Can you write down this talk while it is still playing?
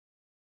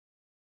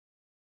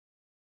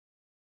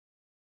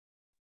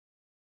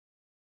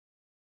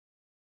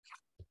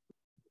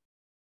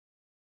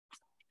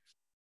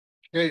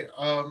Okay,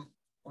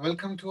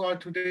 welcome to our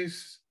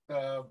today's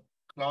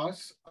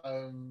class,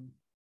 and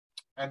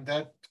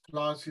that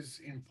class is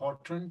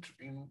important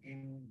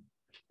in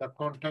the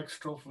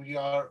context of we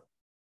are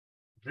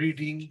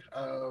reading,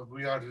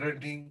 we are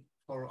learning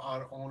for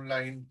our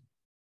online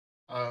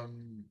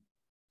um,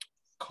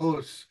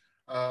 course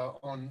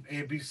on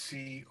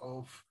ABC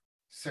of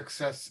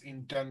Success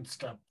in 10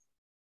 Steps.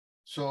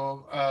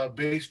 So,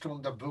 based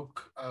on the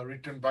book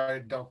written by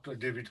Dr.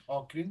 David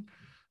Hawking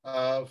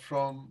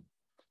from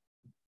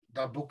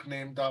the book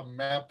named The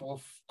Map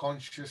of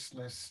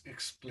Consciousness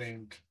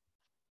Explained.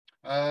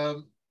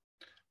 Um,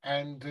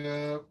 and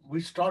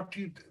we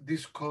started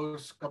this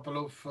course a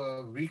couple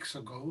of weeks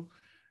ago,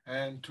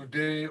 and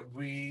today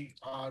we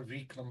are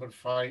week number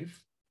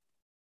 5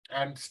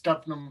 and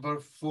step number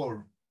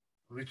 4,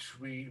 which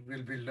we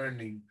will be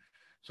learning.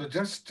 So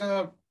just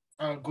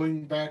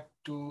going back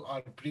to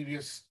our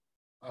previous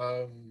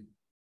um,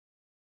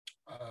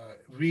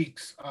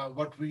 weeks,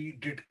 what we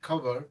did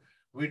cover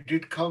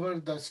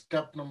the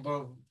step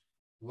number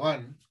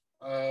 1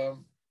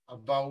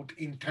 about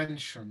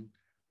intention.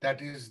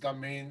 That is the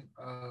main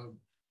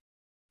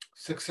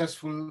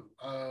successful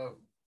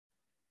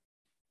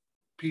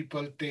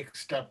people take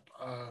step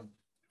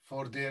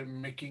for their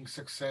making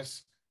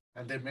success,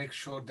 and they make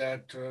sure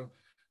that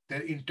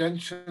their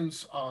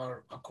intentions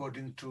are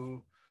according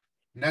to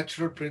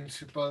natural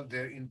principle.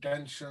 Their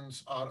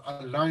intentions are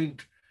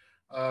aligned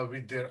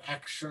with their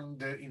action.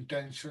 Their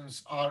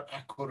intentions are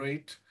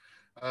accurate,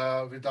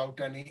 without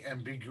any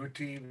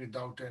ambiguity,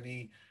 without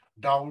any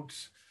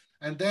doubts.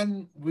 And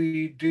then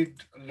we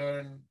did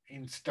learn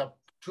in step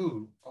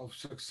 2 of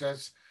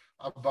success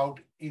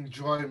about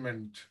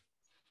enjoyment,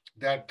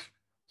 that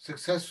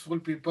successful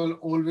people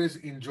always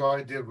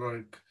enjoy their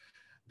work.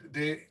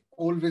 They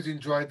always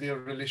enjoy their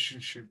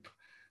relationship.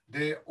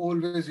 They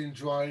always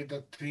enjoy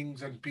the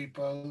things and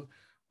people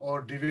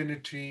or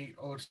divinity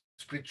or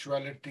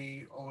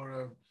spirituality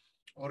or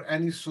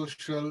any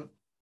social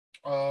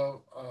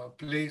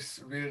place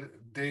where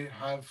they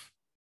have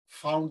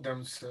found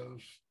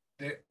themselves.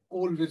 They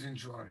always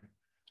enjoy.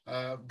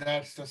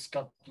 That's the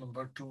step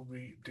number 2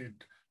 we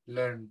did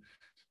learn.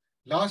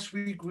 Last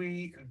week,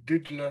 we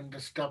did learn the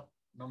step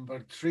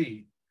number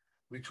 3,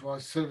 which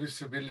was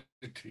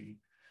serviceability,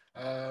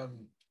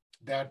 um,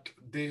 that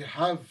they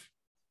have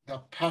the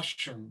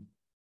passion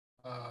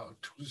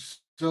to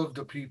serve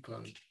the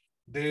people.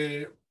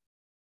 They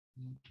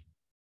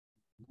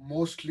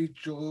mostly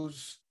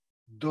chose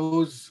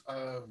those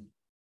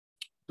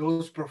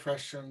those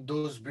profession,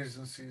 those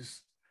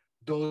businesses,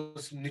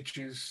 those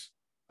niches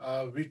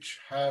which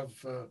have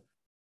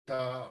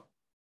the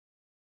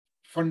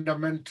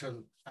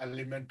fundamental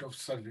element of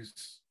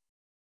service,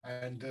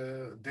 and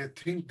they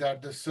think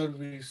that the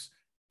service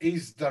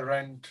is the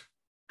rent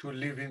to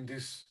live in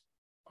this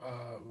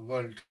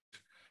world.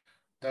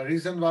 The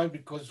reason why,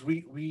 because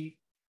we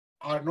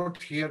are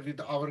not here with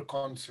our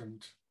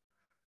consent.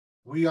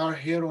 We are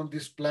here on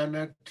this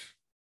planet,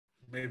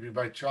 maybe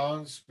by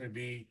chance,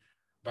 maybe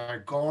by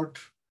God,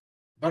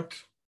 but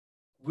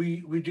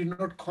we did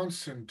not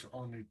consent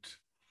on it.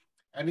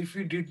 And if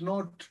we did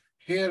not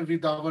here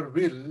with our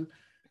will,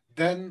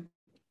 then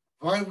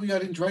why we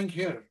are enjoying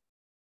here?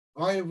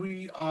 Why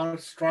we are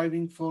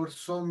striving for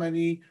so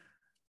many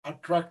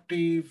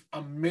attractive,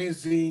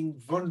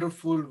 amazing,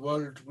 wonderful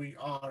world we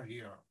are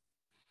here.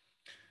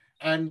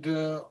 And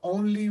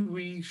only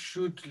we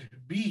should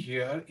be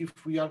here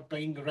if we are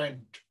paying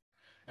rent.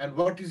 And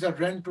what is a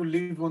rent to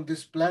live on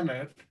this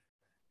planet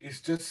is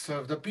just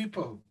serve the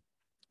people.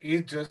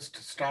 Is just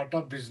start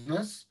a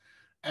business,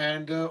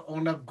 and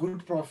on a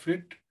good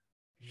profit,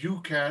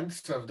 you can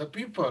serve the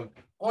people,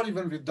 or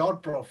even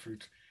without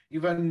profit.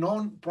 Even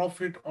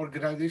non-profit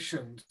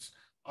organizations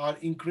are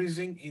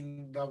increasing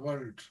in the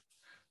world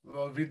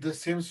with the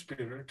same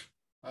spirit,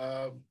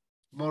 uh,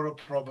 more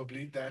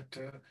probably that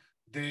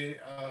they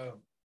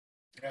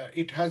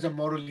it has a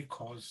morally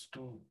cause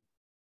to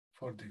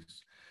for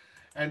this.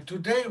 And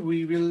today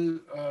we will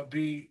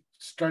be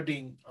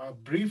studying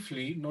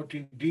briefly, not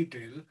in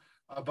detail,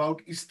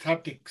 about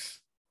aesthetics.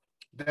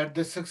 That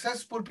the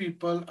successful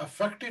people,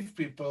 effective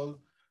people,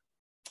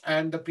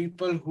 and the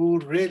people who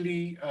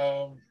really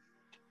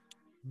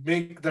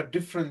make the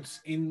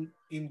difference in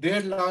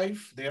their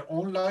life, their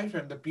own life,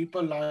 and the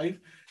people life,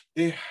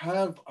 they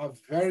have a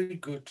very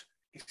good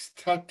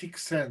aesthetic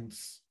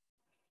sense,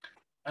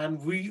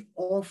 and we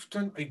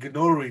often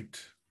ignore it.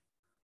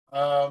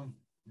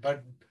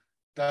 But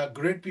the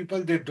great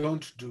people, they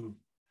don't do.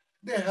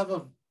 They have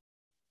a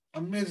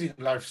amazing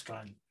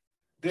lifestyle.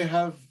 They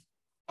have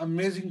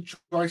amazing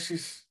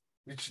choices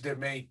which they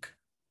make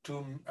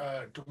to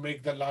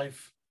make the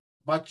life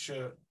much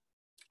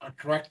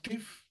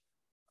attractive,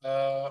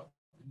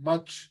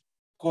 much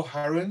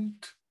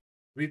coherent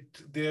with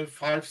their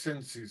five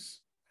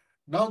senses.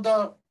 Now,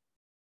 the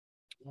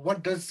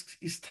what does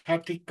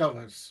aesthetic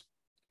covers?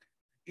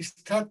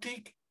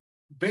 Aesthetic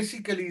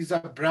basically is a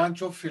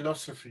branch of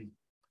philosophy.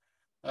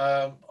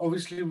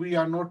 Obviously, we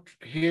are not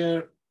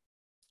here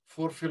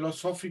for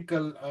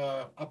philosophical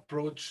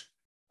approach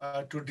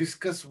to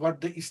discuss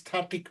what the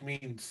aesthetic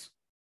means.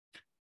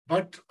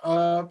 But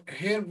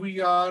here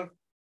we are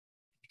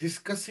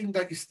discussing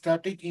the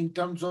aesthetic in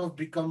terms of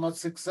become a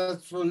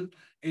successful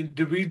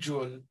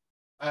individual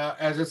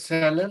as a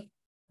seller,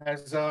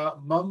 as a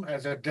mom,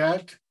 as a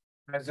dad,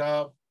 as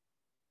a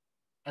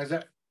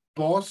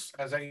boss,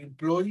 as an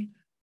employee,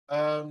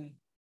 um,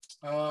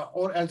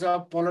 or as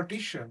a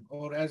politician,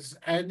 or as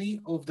any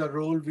of the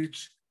role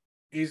which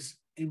is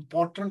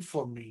important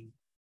for me.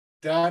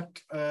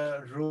 That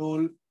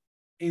role,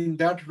 in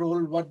that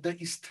role, what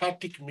the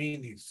aesthetic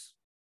mean is,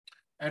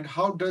 and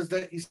how does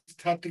the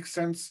aesthetic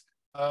sense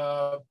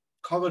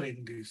cover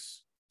in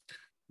this?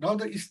 Now,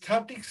 the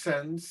aesthetic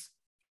sense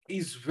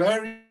is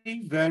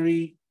very,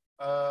 very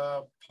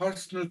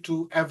personal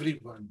to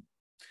everyone.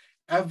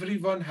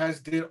 Everyone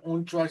has their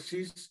own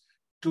choices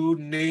to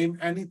name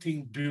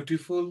anything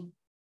beautiful,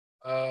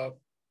 uh,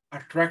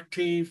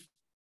 attractive,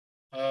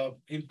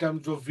 in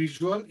terms of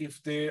visual,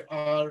 if they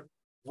are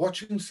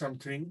watching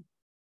something,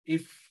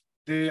 if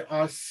they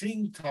are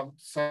seeing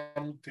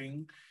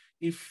something,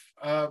 if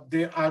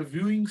they are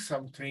viewing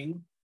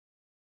something,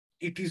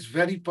 it is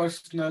very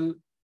personal.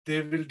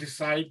 They will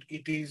decide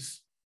it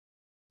is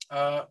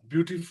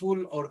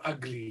beautiful or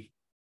ugly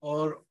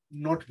or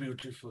not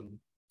beautiful.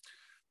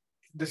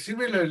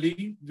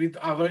 Similarly, with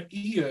our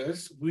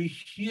ears,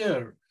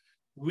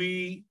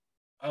 we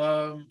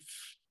um,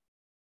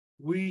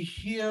 we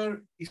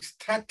hear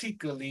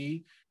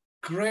aesthetically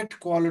great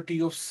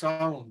quality of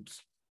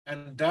sounds,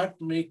 and that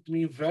make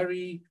me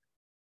very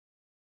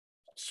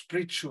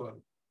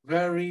spiritual,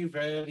 very,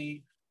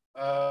 very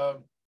uh,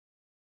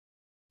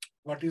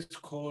 what is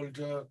called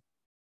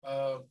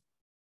uh,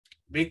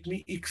 make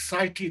me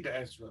excited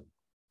as well.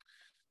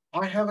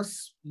 I have a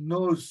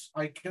nose,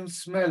 I can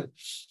smell,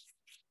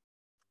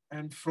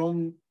 and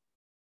from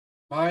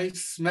my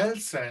smell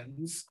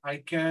sense, I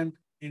can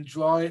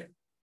enjoy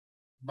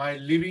my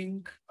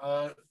living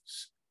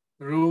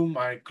room,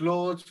 my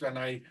clothes,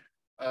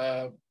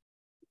 uh,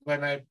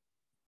 when I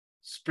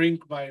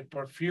sprinkle my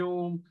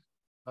perfume,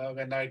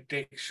 when I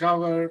take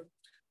shower,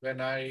 when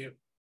uh,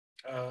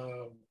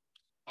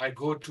 I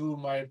go to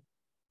my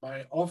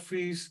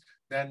office,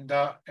 then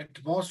the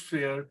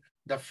atmosphere,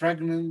 the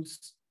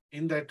fragrance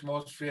in the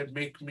atmosphere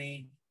make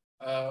me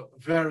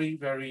very,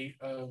 very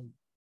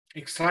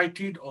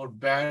excited or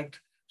bad.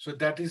 So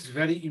that is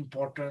very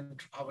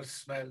important, our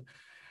smell.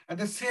 And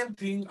the same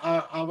thing,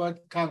 our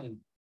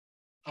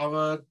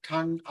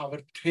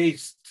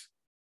taste.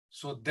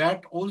 So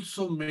that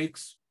also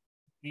makes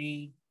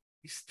me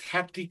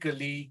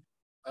aesthetically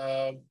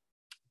uh,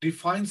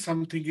 define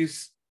something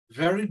is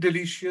very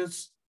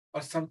delicious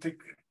or something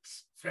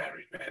is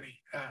very, very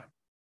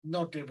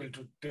not able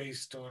to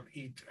taste or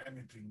eat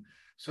anything.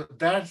 So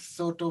that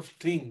sort of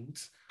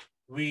things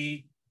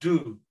we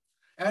do.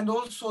 And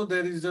also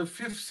there is a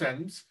fifth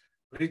sense,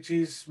 which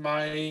is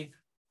my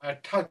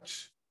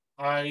touch.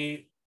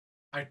 I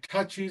I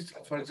touch it.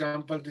 For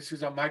example, this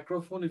is a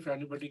microphone. If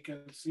anybody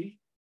can see,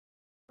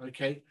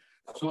 okay.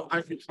 So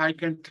I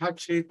can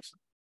touch it.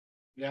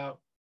 Yeah.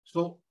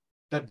 So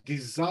the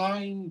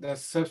design, the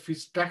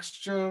surface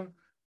texture,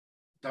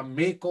 the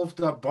make of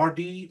the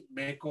body,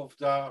 make of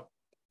the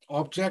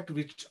object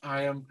which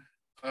I am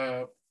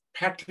uh,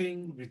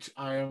 patting, which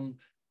I am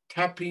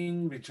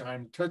tapping, which I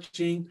am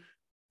touching,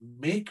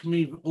 make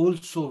me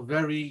also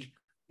very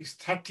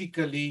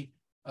aesthetically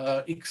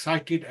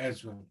excited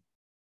as well.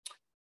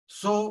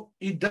 So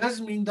it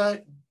does mean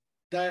that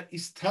the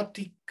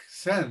aesthetic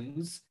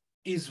sense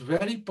is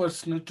very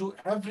personal to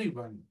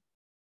everyone.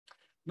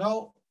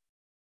 Now,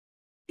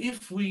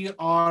 if we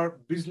are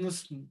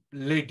business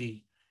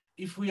lady,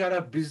 if we are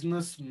a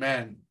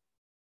businessman,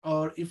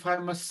 or if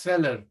I'm a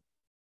seller,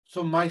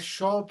 so my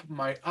shop,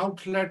 my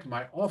outlet,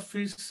 my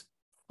office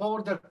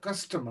for the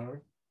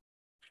customer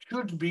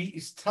should be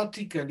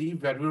aesthetically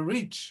very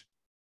rich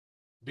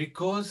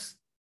because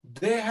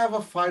they have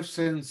a five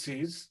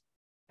senses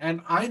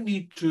and I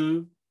need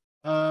to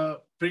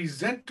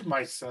present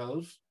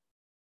myself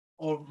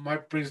or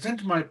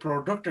present my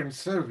product and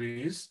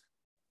service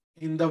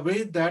in the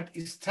way that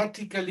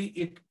aesthetically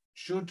it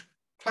should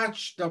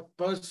touch the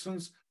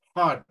person's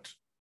heart.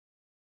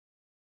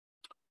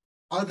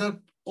 Other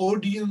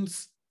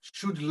audience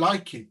should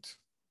like it.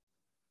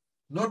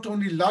 Not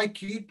only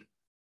like it,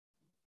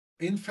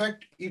 in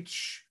fact,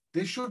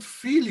 they should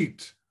feel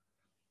it.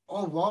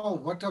 Oh wow,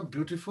 what a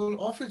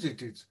beautiful office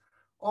it is.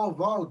 Oh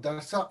wow,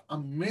 that's an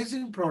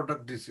amazing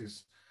product this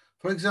is.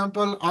 For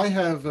example, I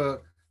have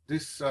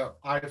this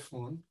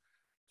iPhone.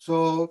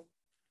 So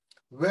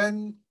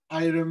when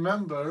I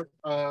remember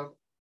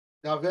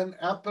when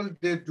Apple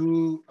they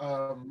do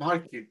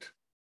market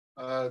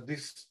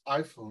this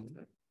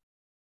iPhone,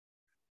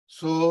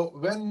 so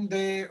when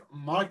they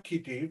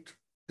market it,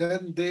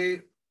 then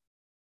they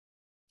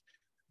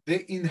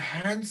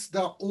enhance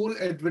the all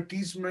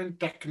advertisement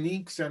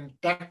techniques and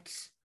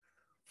tacts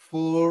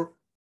for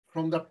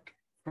from the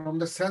from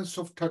the sense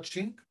of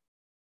touching.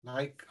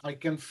 Like I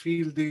can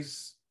feel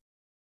this.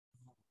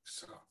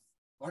 So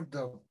what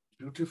the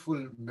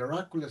beautiful,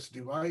 miraculous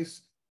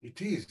device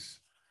it is.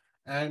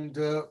 And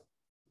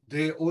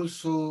they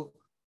also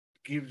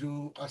give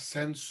you a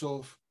sense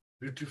of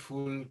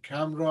beautiful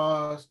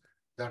cameras,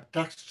 the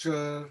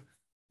texture,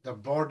 the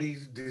body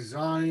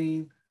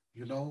design,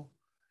 you know,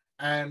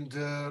 and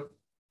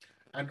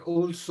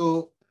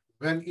also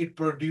when it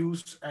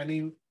produce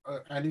any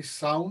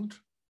sound,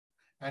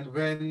 and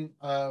when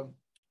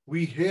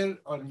we hear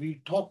or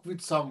we talk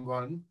with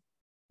someone,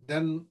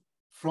 then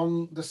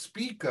from the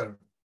speaker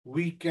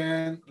we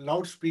can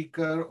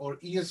loudspeaker or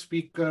ear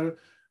speaker,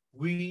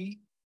 we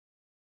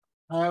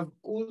have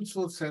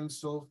also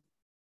sense of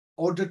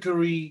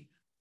auditory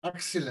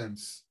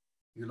excellence.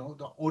 You know,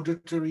 the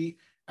auditory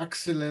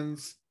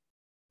excellence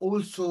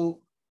also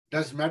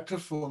does matter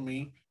for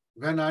me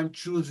when I'm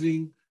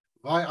choosing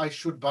why I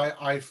should buy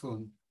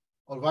iPhone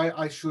or why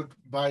I should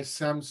buy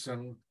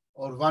Samsung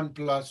or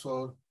OnePlus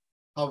or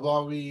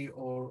Huawei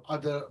or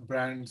other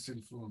brands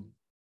in phone.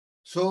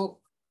 So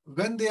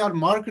when they are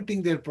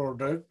marketing their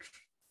product,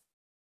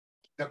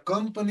 the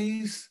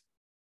companies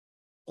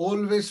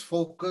always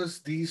focus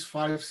these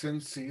five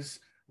senses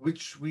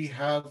which we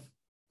have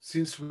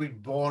since we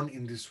born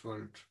in this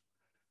world.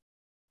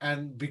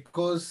 And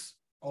because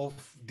of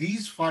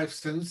these five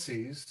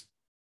senses,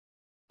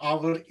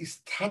 our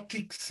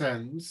aesthetic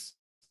sense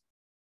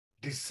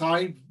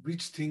decide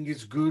which thing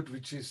is good,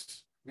 which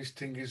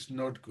thing is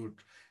not good.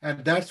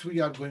 And that's we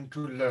are going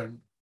to learn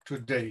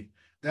today.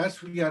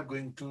 That's we are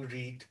going to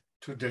read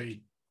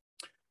today.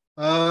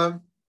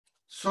 Um,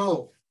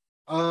 so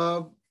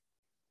uh,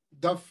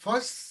 the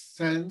first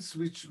sense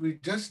which we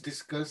just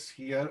discussed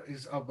here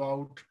is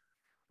about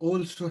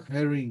also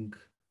hearing,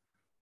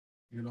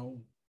 you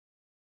know,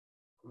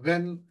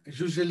 when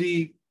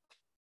usually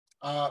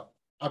uh,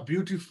 a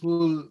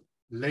beautiful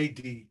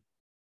lady,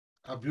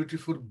 a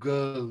beautiful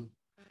girl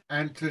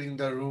enter in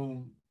the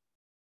room,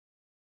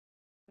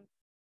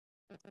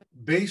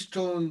 based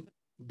on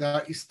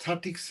the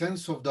aesthetic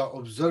sense of the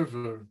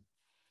observer,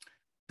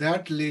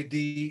 that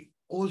lady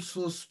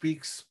also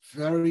speaks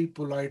very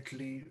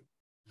politely,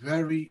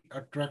 very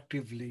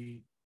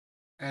attractively,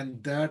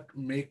 and that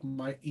make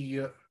my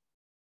ear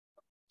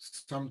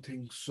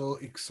something so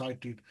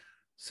excited,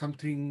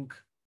 something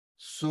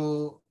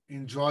so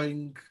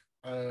enjoying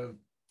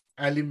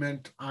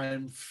element I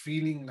am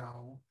feeling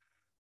now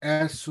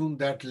as soon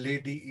that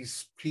lady is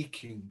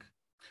speaking.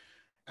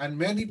 And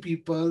many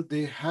people,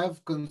 they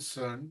have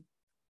concern,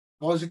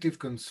 positive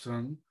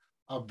concern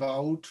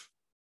about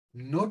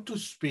not to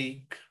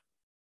speak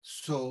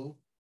so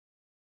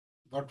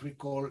what we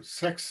call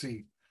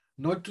sexy,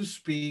 not to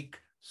speak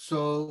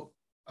so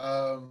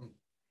um,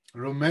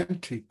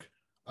 romantic.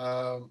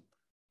 Um,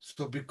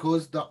 so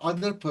because the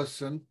other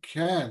person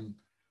can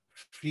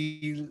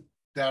feel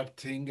that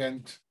thing,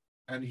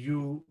 and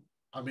you,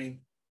 I mean,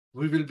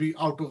 we will be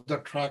out of the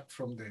track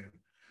from there.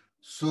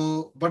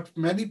 So, but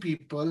many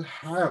people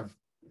have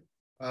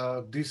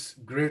this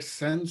great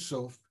sense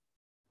of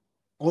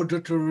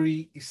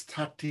auditory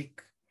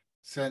aesthetic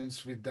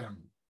sense with them.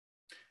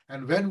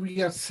 And when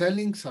we are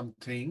selling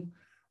something,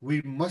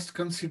 we must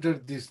consider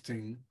this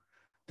thing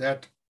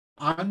that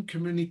I'm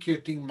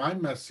communicating my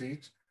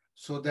message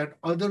so that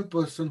other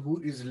person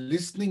who is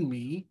listening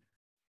me,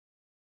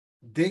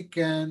 they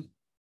can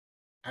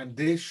and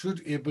they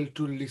should able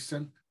to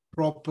listen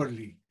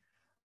properly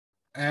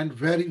and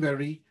very,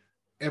 very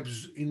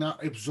in a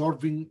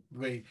absorbing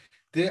way.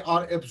 They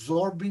are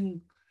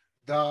absorbing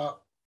the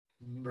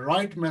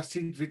right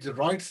message with the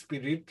right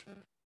spirit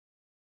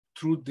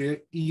through their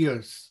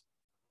ears.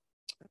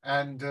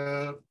 And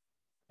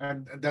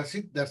that's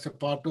it. That's a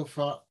part of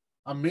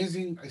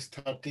amazing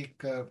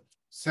aesthetic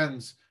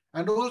sense.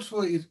 And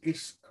also,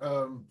 it's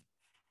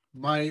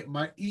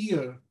my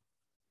ear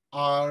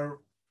are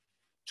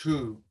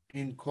two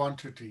in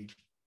quantity.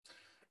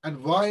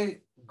 And why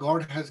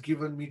God has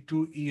given me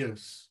two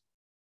ears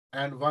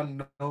and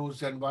one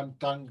nose and one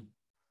tongue?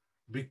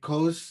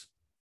 Because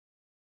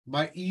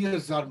my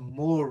ears are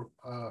more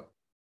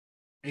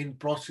in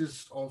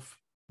process of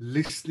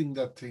listening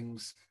the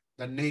things,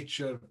 the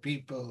nature,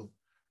 people.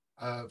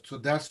 So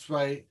that's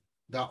why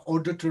the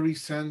auditory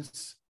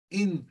sense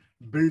in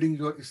building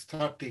your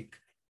aesthetic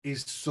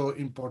is so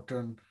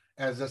important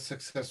as a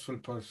successful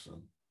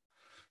person.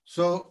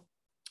 So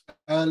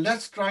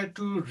let's try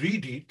to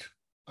read it.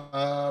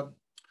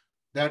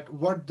 That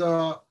what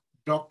the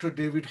Dr.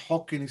 David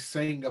Hawkins is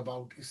saying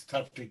about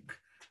aesthetic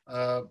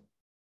uh,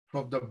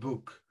 from the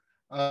book.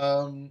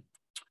 Um,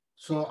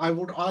 so I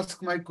would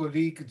ask my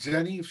colleague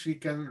Jenny if she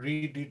can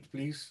read it,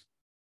 please.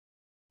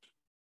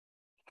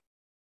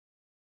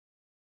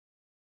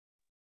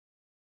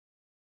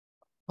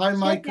 Hi, Check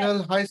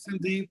Michael. Hi,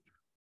 Sandeep.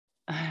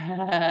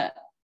 out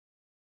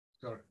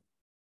Sorry.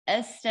 Yeah,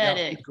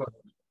 aesthetic. please go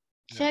ahead.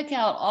 Yeah. Check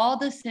out all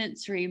the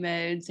sensory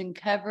modes and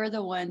cover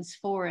the ones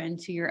foreign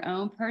to your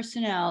own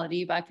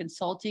personality by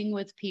consulting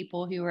with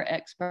people who are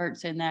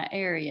experts in that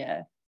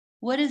area.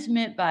 What is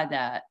meant by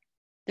that?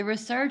 The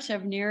research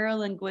of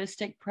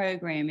neurolinguistic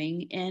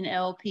programming,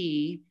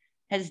 NLP,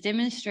 has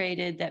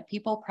demonstrated that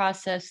people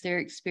process their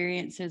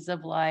experiences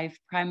of life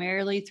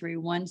primarily through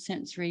one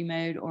sensory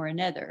mode or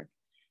another.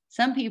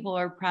 Some people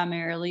are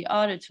primarily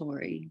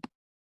auditory.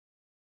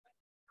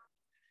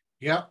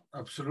 Yeah,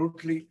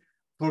 absolutely.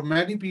 For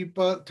many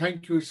people,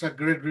 thank you. It's a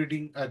great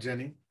reading,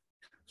 Jenny.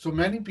 So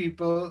many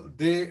people,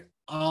 they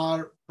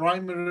are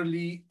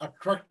primarily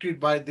attracted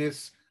by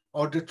this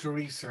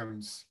auditory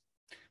sense.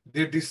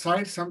 They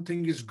decide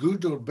something is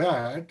good or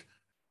bad,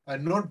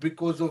 and not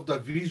because of the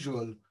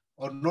visual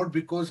or not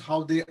because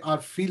how they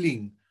are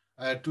feeling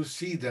to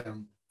see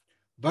them,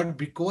 but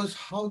because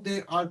how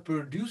they are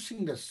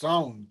producing the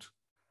sound,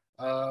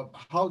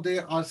 how they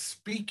are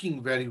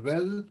speaking very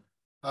well,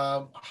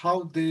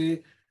 how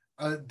they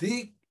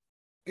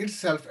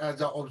itself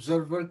as an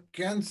observer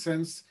can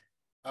sense,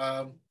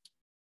 um,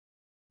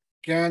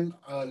 can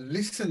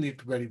listen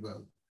it very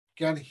well,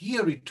 can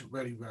hear it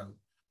very well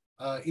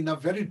in a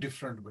very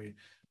different way.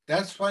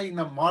 That's why in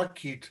a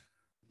market,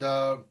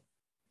 the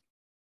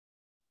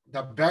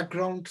the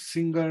background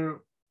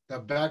singer, the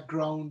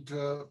background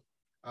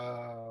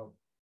uh,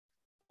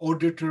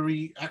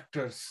 auditory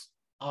actors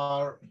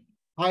are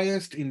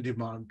highest in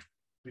demand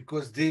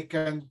because they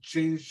can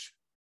change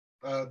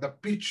the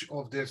pitch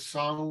of their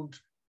sound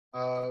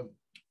uh,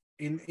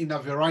 in a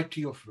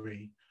variety of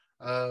way.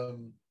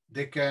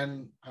 They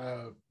can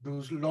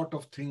do a lot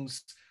of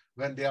things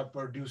when they are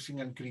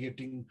producing and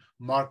creating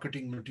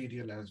marketing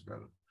material as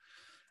well.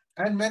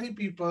 And many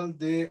people,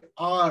 they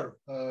are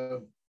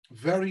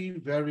very,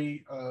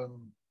 very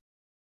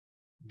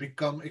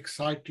become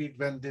excited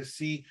when they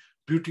see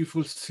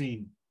beautiful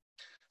scene,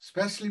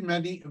 especially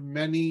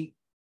many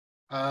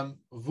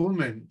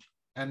women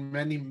and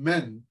many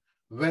men,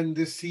 when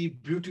they see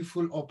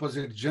beautiful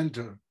opposite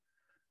gender,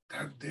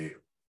 that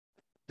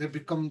they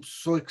become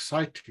so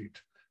excited.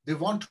 They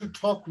want to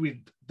talk with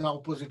the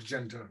opposite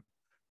gender,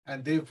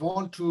 and they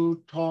want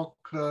to talk,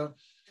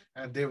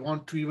 and they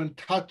want to even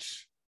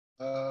touch.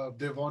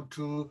 They want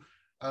to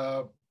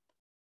uh,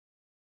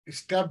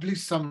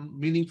 establish some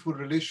meaningful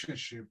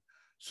relationship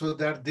so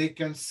that they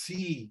can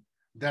see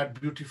that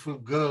beautiful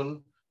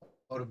girl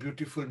or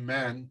beautiful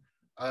man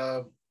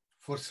uh,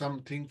 for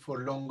something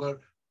for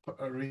longer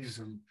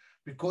reason,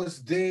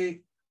 because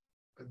they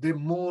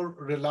more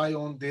rely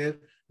on their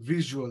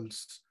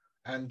visuals,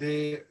 and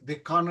they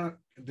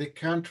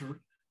can't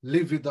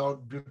live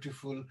without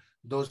beautiful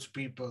those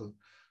people.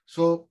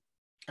 So,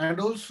 and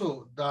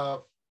also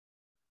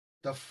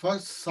the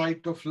first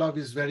sight of love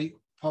is very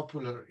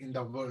popular in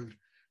the world.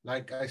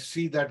 Like I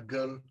see that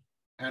girl,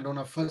 and on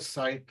a first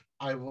sight,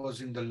 I was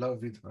in the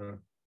love with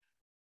her.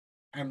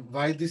 And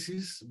why this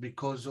is?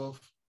 Because of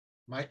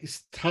my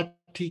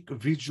aesthetic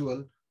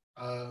visual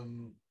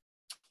um,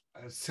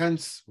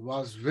 sense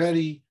was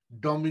very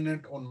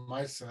dominant on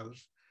myself.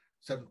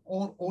 So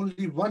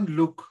only one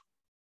look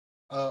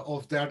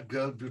of that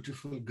girl,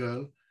 beautiful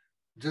girl,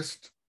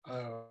 just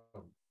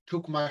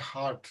took my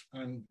heart.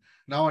 And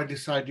now I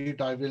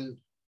decided I will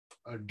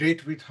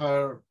date with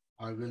her,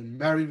 I will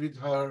marry with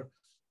her,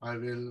 I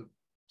will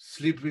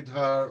sleep with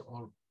her,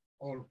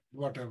 or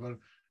whatever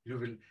you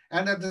will.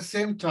 And at the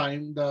same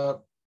time,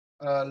 the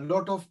a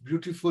lot of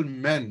beautiful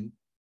men,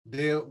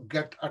 they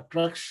get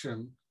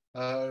attraction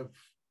uh,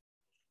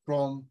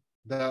 from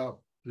the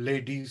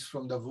ladies,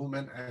 from the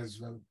women as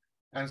well,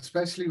 and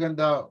especially when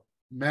the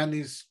man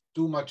is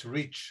too much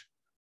rich,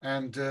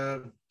 and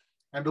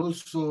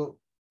also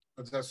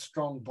the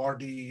strong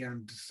body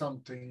and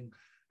something,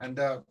 and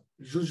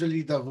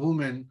usually the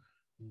women,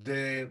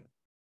 they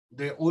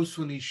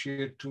also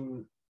initiate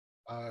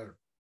uh,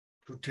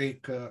 to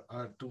take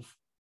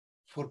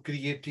for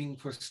creating,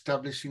 for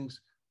establishing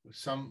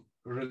some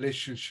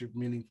relationship,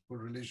 meaningful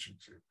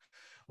relationship.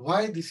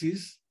 Why this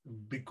is?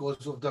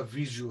 Because of the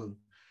visual.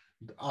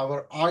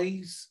 Our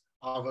eyes,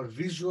 our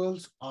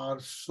visuals are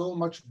so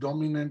much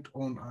dominant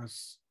on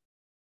us.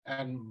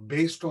 And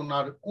based on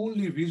our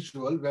only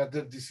visual,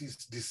 whether this is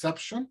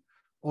deception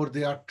or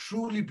they are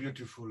truly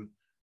beautiful,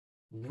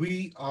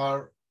 we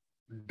are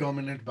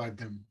dominated by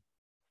them.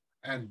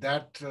 And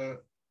that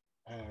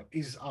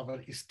is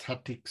our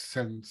aesthetic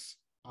sense,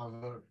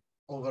 our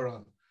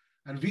overall.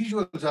 And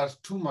visuals are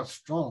too much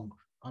strong.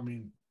 I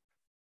mean,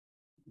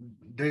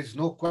 there's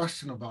no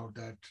question about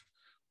that.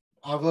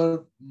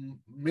 Our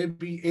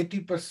maybe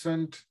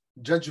 80%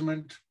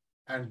 judgment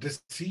and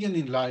decision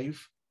in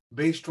life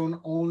based on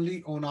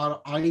only on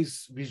our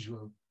eyes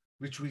visual,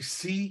 which we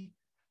see.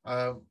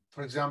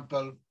 For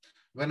example,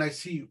 when I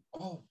see,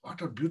 oh,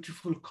 what a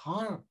beautiful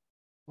car.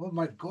 Oh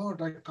my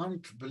God, I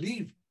can't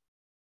believe.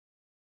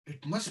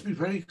 It must be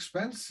very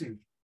expensive.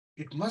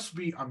 It must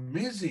be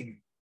amazing.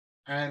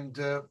 And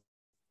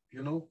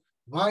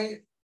why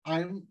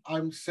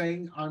I'm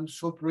saying I'm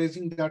so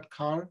praising that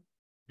car,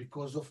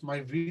 because of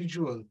my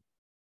visual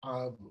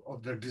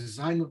of the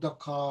design of the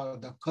car,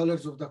 the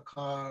colors of the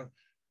car,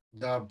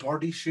 the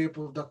body shape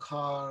of the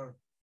car,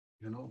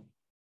 you know.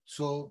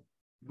 So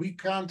we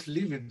can't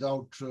live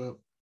without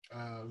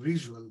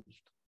visual.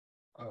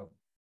 Uh,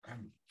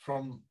 and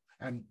from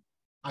and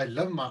I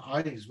love my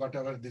eyes,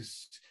 whatever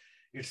this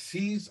it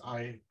sees,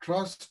 I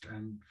trust,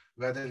 and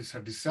whether it's a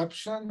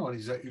deception or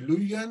it's an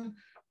illusion,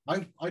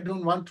 I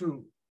don't want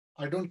to.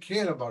 I don't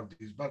care about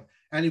this. But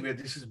anyway,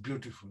 this is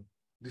beautiful.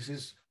 This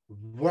is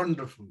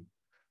wonderful.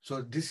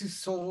 So this is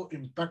so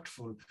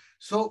impactful.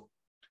 So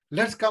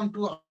let's come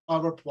to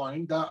our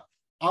point.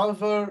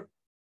 Our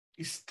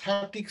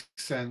aesthetic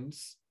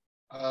sense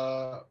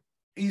uh,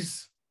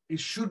 is it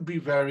should be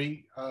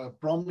very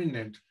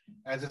prominent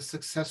as a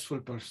successful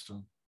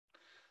person.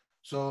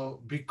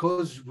 So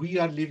because we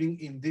are living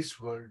in this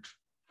world,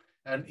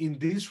 and in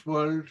this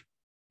world,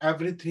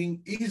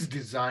 everything is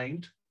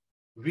designed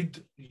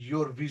with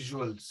your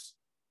visuals,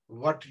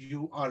 what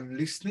you are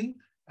listening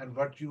and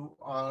what you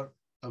are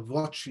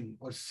watching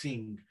or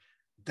seeing,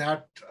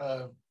 that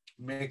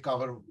make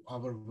our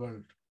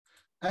world.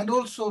 And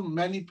also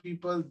many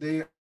people,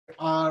 they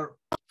are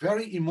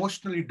very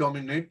emotionally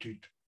dominated.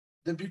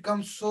 They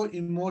become so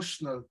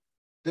emotional.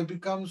 They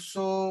become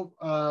so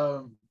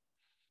uh,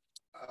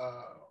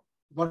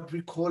 what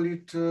we call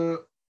it,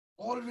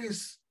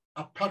 always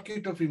a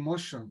packet of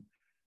emotion.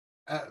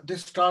 They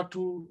start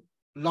to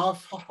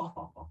laugh,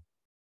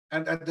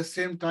 and at the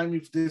same time,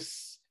 if they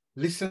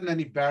listen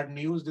any bad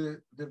news,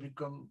 they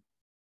become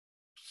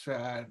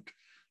sad.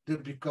 They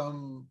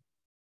become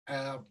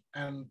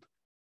and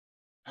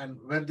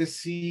when they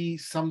see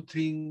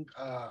something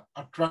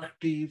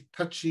attractive,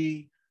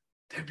 touchy,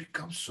 they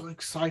become so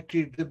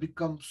excited. They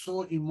become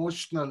so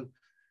emotional.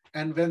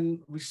 And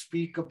when we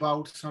speak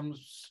about some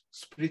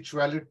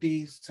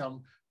spirituality,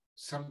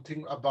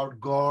 something about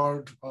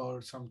God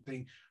or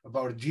something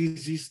about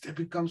Jesus, they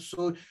become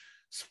so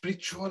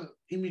spiritual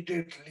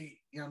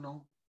immediately, you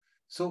know.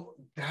 So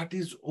that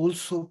is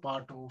also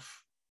part of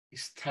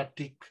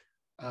aesthetic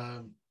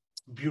um,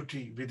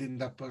 beauty within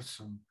the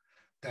person.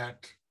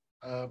 That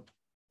uh,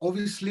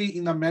 obviously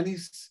in a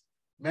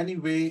many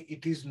way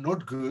it is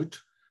not good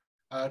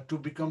to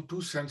become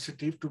too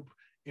sensitive, to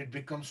it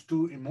becomes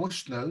too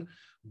emotional.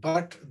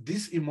 But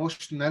this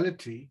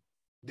emotionality,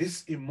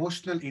 this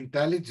emotional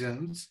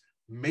intelligence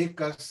make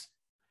us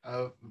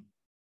uh,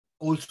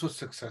 also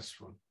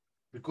successful,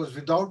 because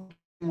without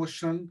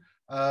emotion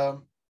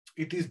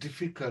it is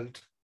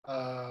difficult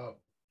uh,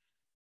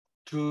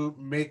 to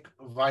make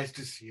wise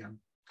decision.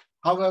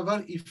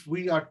 However, if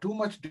we are too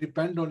much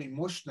depend on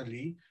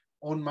emotionally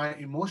on my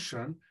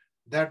emotion,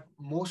 that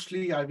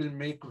mostly I will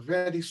make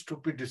very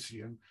stupid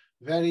decision,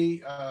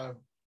 very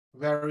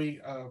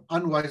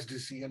unwise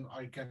decision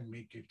I can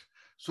make it.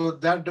 So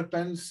that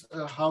depends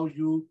how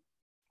you,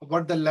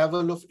 what the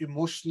level of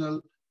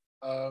emotional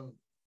um,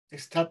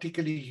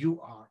 aesthetically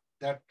you are.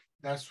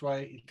 That's why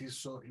it is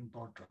so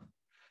important.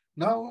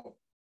 Now,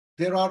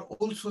 there are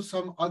also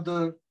some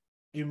other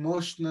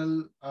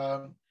emotional,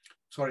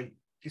 sorry,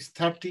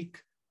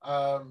 static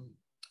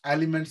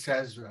elements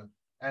as well.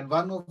 And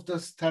one of the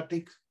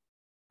static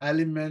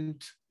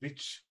element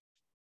which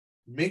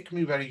make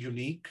me very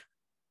unique,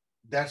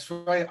 that's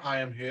why I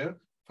am here.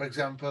 For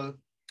example,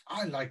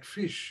 I like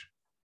fish.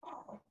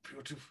 Oh,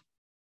 beautiful,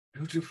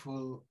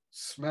 beautiful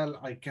smell.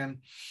 I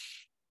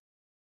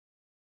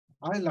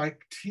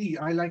like tea.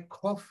 I like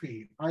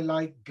coffee. I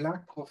like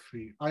black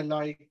coffee. I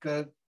like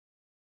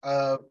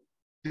uh,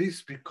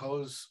 this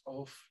because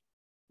of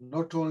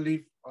not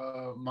only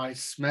my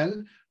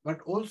smell, but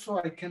also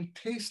I can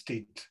taste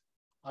it.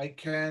 I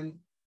can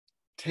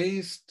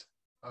taste,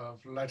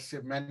 let's say,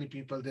 many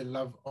people, they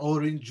love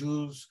orange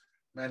juice.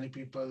 Many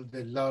people,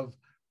 they love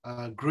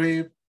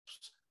grapes.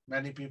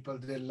 Many people,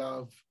 they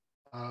love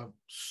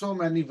so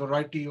many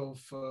variety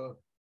of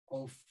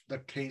the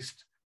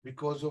taste.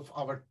 Because of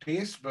our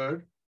taste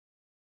bud,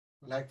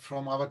 like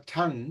from our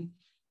tongue,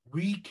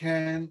 we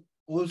can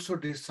also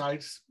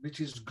decide which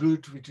is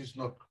good, which is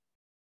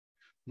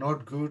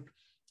not good.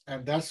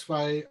 And that's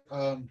why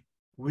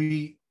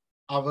we,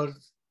 our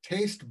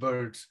taste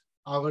buds,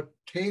 our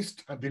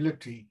taste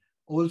ability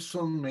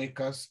also make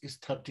us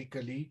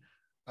aesthetically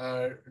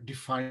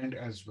defined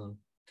as well.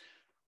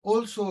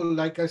 Also,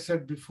 like I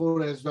said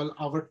before as well,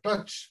 our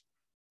touch,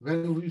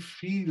 when we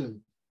feel,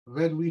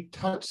 when we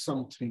touch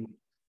something,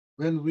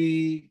 when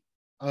we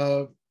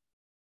uh,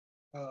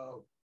 uh,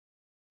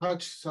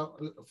 touch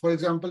some, for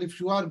example, if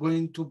you are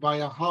going to buy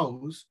a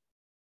house,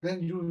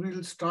 then you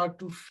will start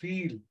to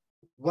feel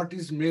what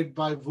is made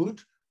by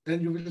wood,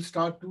 then you will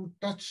start to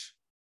touch.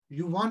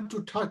 You want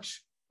to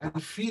touch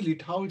and feel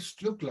it, how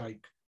it's look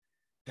like.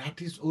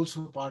 That is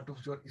also part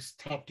of your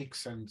aesthetic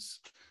sense.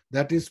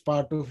 That is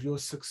part of your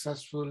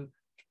successful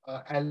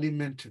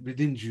element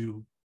within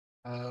you.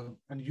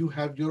 And you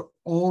have your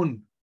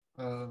own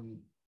um,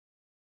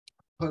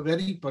 a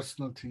very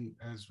personal thing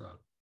as well.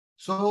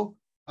 So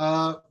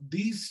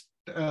these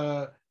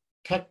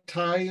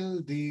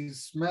tactile,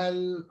 these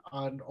smell,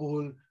 and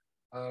all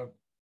uh,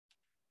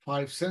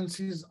 five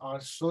senses are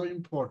so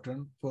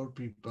important for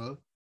people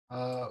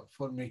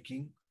for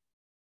making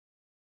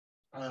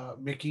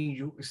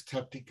you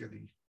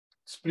aesthetically,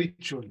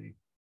 spiritually,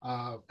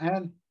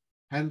 and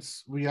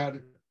hence we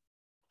are.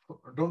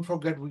 Don't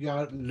forget, we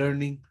are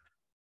learning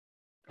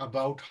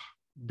about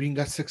being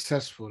a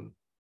successful.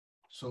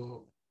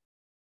 So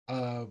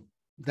uh,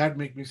 that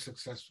make me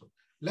successful.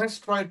 Let's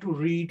try to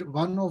read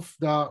one of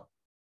the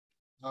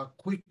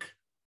quick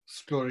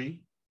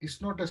story.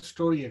 it's not a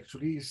story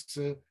actually.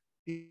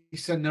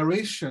 It's a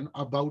narration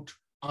about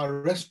a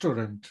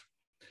restaurant.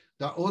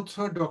 The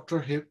author,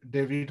 Dr.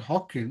 David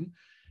Hawkins,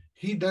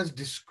 he does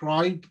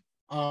describe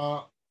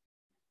uh,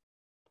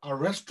 a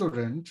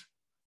restaurant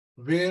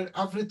where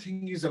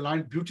everything is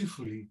aligned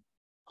beautifully.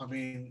 I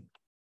mean,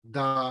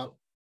 the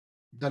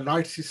the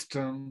light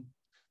system,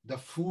 the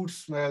food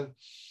smell,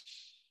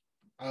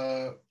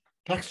 uh,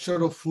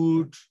 texture of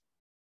food,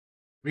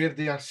 where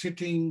they are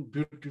sitting,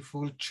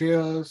 beautiful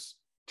chairs,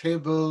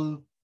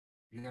 table,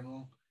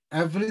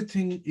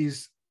 everything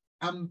is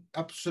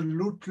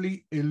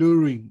absolutely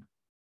alluring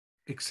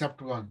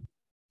except one,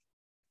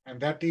 and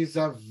that is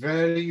a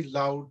very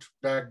loud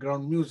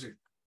background music.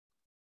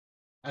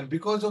 And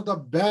because of the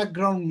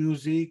background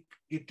music,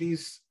 it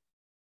is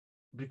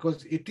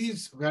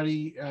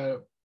very, uh,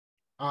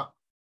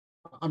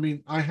 I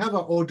mean, I have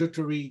an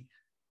auditory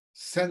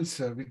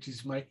sensor, which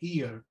is my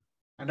ear,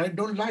 and I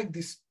don't like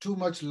this too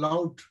much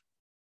loud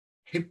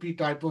hippie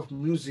type of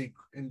music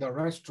in the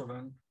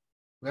restaurant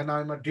when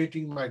I'm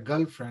dating my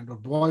girlfriend or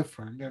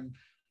boyfriend. And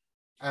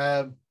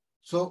um,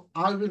 so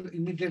I will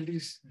immediately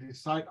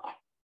decide, "Ah,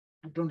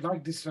 I don't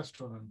like this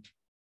restaurant.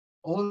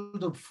 All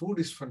the food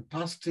is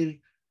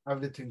fantastic,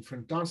 everything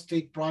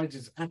fantastic, price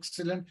is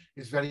excellent,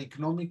 it's very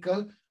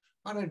economical,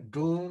 but I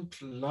don't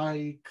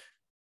like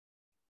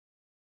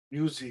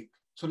music.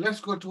 So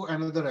let's go to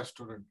another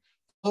restaurant,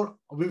 or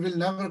we will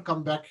never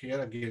come back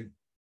here again."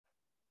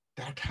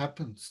 That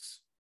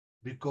happens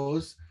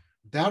because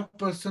that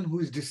person who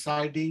is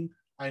deciding,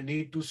 I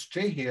need to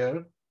stay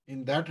here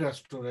in that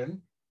restaurant,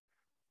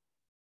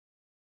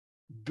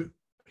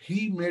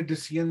 he made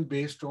decision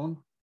based on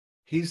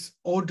his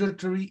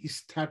auditory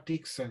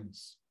aesthetic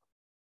sense.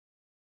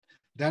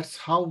 That's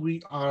how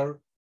we are,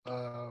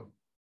 uh,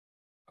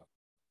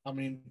 I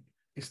mean,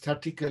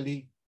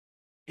 aesthetically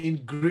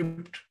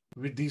engripped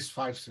with these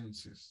five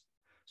senses.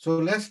 So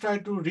let's try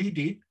to read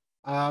it.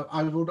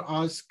 I would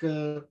ask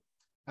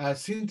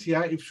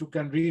Cynthia if you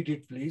can read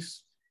it,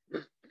 please.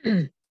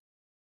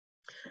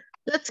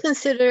 Let's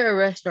consider a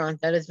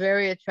restaurant that is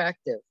very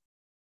attractive.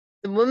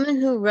 The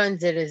woman who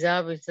runs it is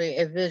obviously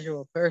a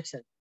visual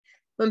person.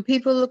 When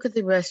people look at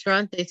the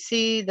restaurant, they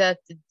see that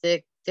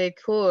the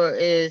decor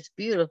is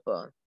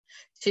beautiful.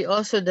 She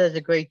also does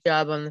a great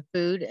job on the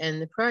food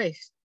and the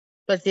price.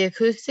 But the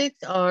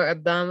acoustics are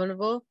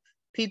abominable.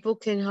 People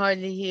can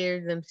hardly hear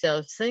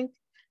themselves think,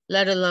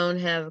 let alone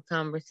have a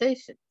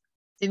conversation.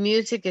 The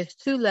music is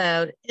too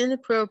loud,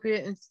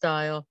 inappropriate in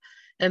style,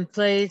 and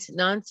plays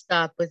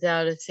nonstop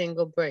without a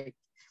single break.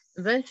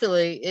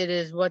 Eventually, it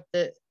is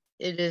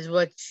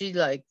what she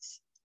likes.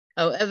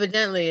 Oh,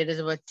 evidently, it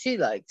is what she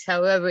likes.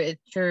 However, it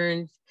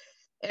turns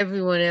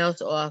everyone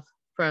else off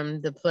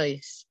from the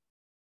place.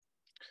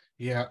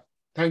 Yeah,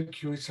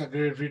 thank you. It's a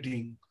great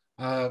reading.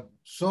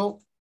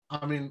 So,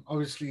 I mean,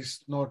 obviously,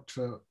 it's not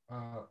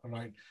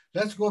right.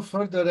 Let's go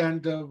further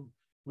and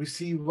we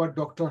see what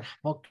Dr.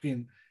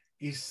 Hawking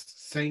is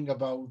saying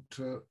about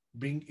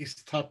being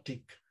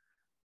aesthetic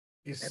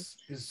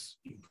is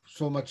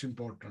so much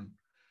important.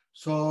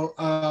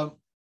 So,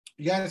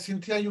 yeah,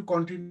 Cynthia, you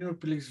continue.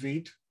 Please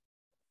read.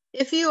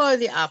 If you are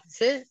the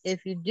opposite,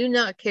 if you do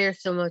not care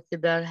so much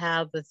about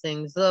how the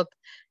things look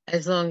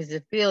as long as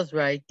it feels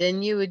right,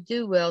 then you would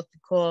do well to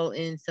call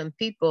in some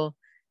people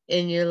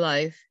in your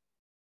life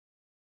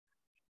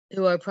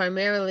who are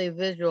primarily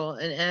visual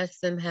and ask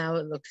them how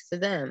it looks to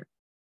them.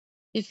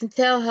 You can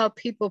tell how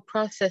people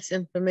process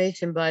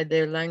information by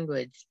their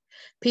language.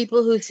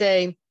 People who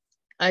say,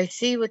 I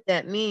see what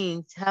that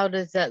means, how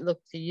does that look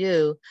to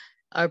you,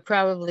 are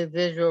probably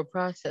visual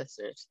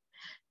processors.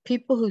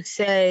 People who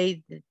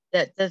say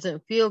that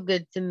doesn't feel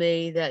good to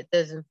me, that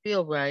doesn't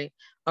feel right,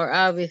 are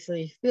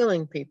obviously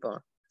feeling people.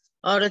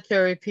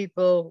 Auditory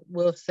people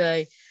will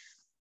say,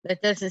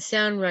 that doesn't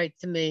sound right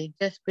to me.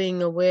 Just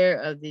being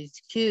aware of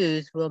these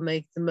cues will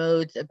make the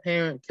modes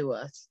apparent to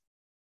us.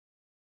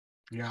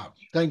 Yeah,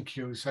 thank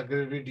you. It's a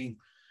great reading.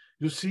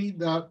 You see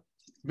that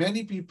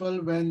many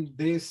people, when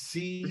they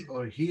see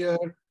or hear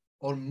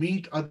or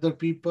meet other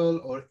people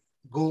or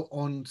go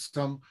on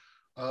some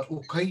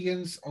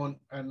occasions on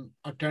and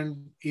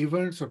attend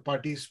events or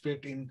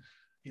participate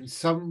in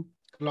some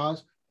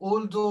class,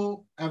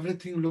 although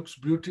everything looks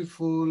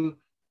beautiful,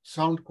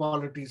 sound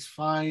quality is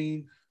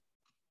fine,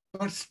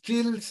 but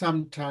still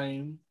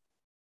sometime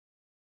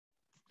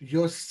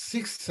your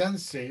sixth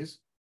sense says,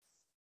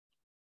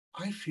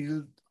 I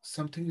feel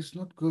something is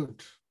not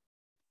good.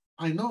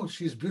 I know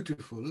she's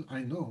beautiful.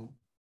 I know.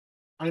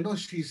 I know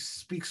she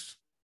speaks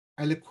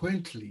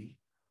eloquently.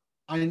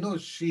 I know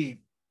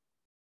she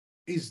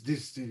is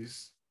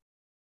this,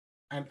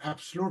 and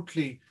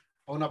absolutely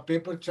on a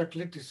paper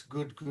checklist is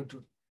good,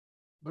 good.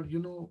 But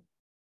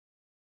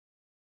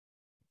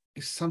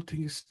is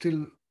something is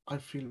still I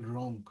feel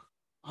wrong.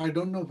 I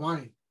don't know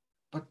why,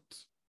 but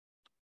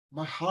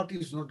my heart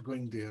is not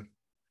going there.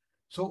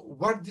 So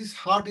what this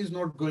heart is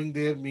not going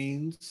there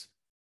means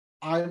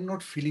I am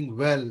not feeling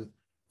well.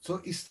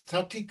 So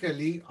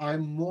aesthetically,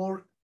 I'm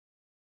more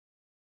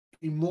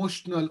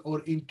emotional or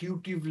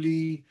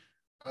intuitively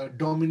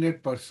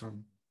dominant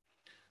person.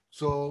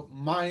 So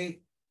my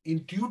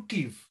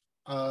intuitive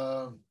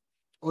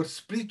or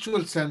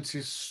spiritual sense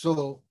is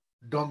so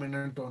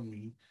dominant on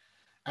me.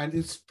 And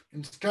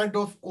instead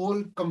of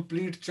all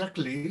complete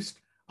checklist,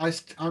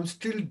 I'm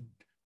still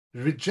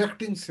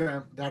rejecting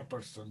that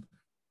person.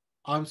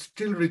 I'm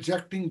still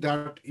rejecting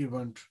that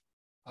event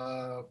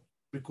uh,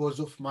 because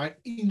of my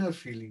inner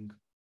feeling.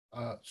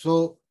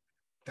 So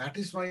that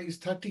is my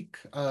aesthetic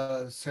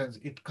sense.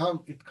 It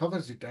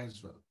covers it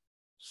as well.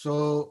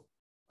 So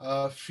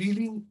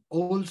feeling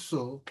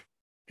also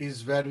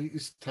is very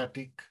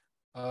aesthetic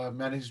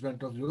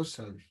management of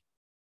yourself.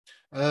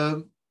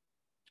 Um,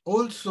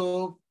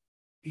 Also,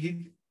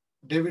 he,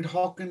 David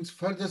Hawkins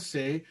further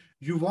say,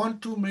 you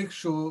want to make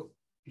sure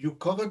you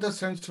cover the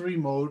sensory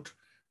mode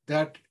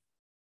that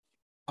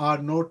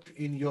are not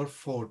in your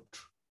fort.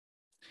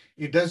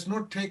 It does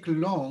not take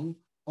long,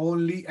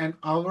 only an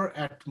hour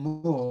at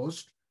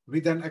most,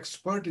 with an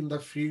expert in the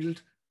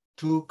field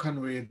to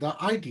convey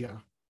the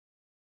idea.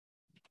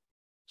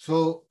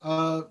 So,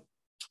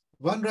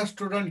 one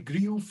restaurant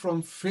grew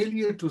from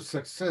failure to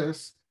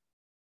success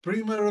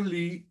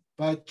primarily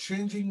by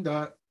changing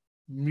the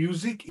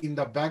music in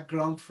the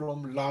background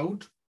from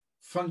loud,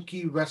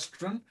 funky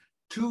Western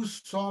to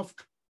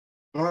soft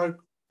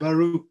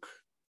Baroque,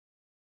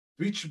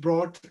 which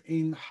brought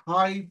in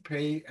high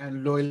pay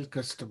and loyal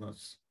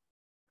customers.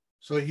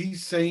 So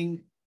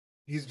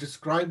he's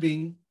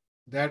describing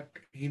that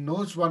he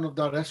knows one of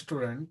the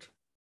restaurant,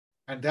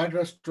 and that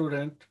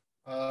restaurant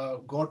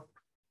got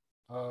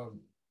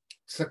um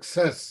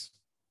success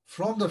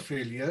from the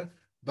failure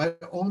by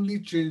only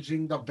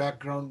changing the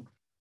background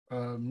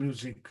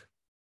music.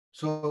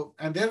 So,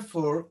 and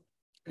therefore,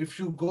 if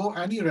you go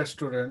any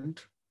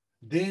restaurant,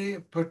 they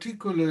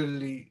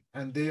particularly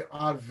and they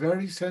are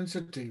very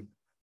sensitive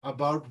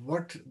about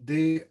what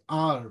they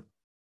are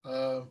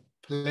uh,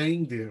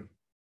 playing there.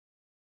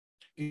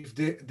 If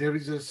there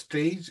is a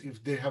stage,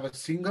 if they have a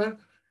singer,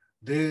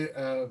 they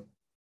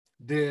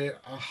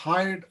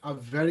hired a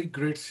very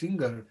great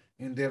singer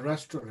in their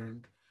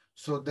restaurant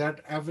so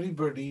that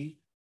everybody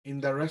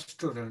in the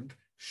restaurant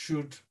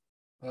should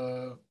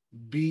uh,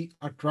 be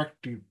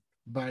attracted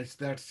by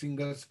that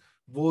singer's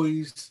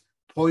voice,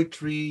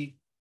 poetry.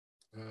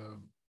 Uh,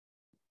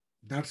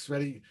 that's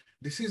very,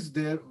 this is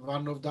their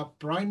one of the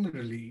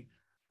primarily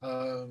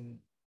um,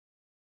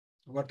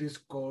 what is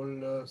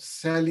called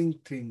selling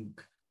thing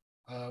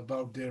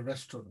about their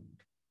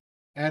restaurant.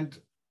 And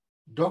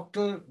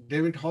Dr.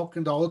 David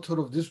Hawkins, the author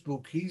of this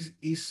book,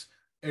 is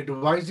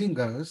advising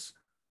us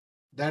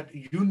that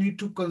you need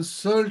to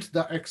consult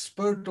the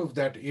expert of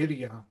that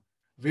area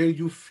where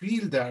you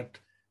feel that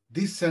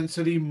this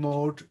sensory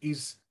mode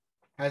is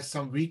has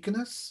some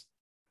weakness,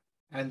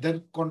 and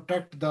then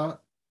contact the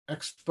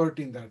expert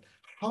in that.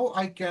 How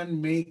I can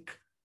make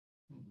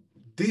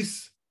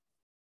this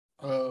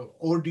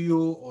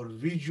audio or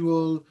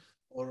visual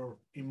or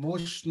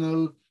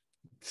emotional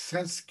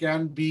sense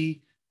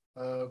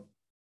uh,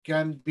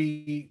 can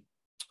be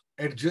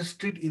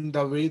adjusted in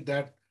the way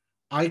that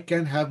I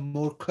can have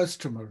more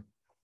customer.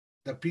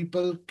 The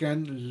people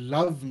can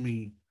love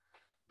me.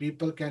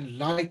 People can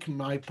like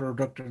my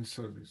product and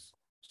service.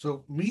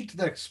 So meet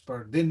the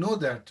expert. They know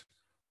that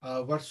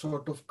what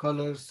sort of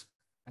colors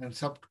and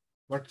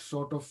what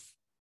sort of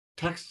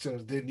texture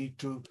they need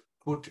to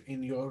put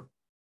in your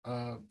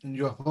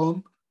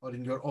home or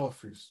in your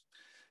office.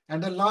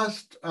 And the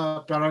last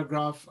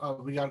paragraph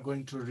we are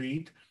going to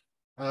read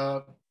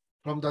uh,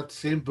 from that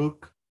same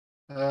book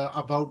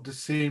about the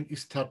same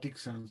aesthetic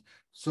sense.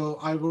 So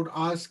I would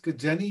ask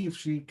Jenny if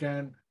she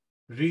can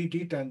read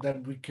it, and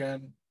then we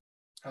can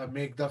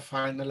make the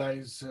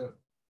finalize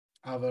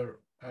our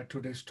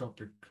today's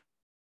topic.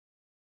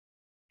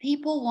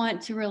 People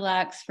want to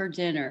relax for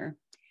dinner.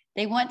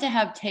 They want to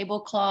have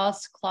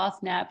tablecloths, cloth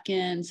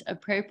napkins,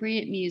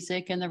 appropriate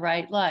music, and the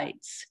right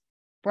lights.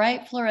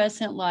 Bright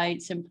fluorescent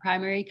lights and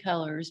primary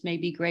colors may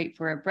be great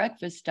for a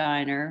breakfast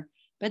diner,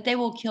 but they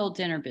will kill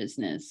dinner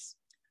business.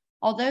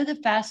 Although the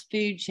fast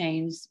food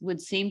chains would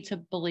seem to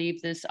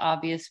believe this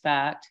obvious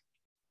fact,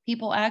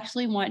 people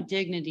actually want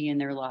dignity in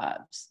their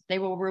lives. They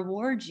will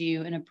reward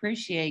you and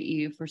appreciate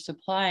you for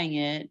supplying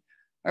it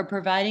or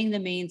providing the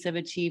means of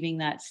achieving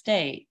that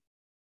state.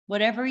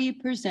 Whatever you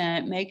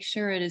present, make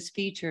sure it is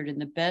featured in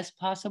the best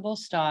possible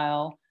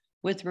style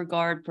with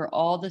regard for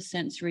all the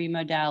sensory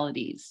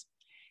modalities,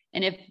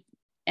 and if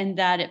and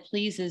that it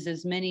pleases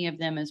as many of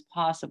them as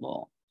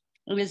possible.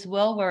 It is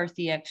well worth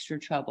the extra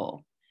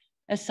trouble.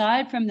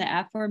 Aside from the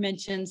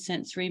aforementioned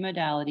sensory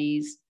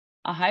modalities,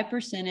 a high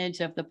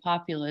percentage of the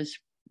populace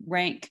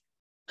rank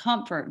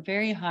comfort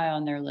very high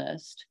on their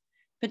list.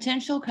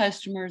 Potential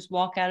customers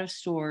walk out of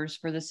stores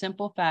for the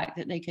simple fact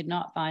that they could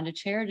not find a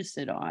chair to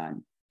sit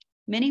on.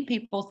 Many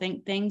people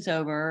think things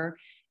over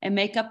and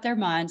make up their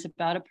minds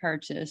about a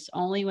purchase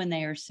only when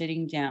they are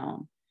sitting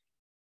down.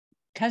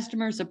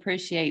 Customers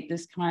appreciate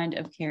this kind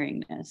of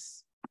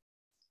caringness.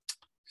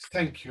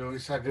 Thank you.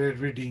 It's a great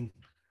reading.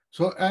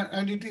 So,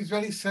 and it is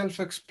very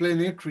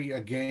self-explanatory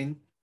again.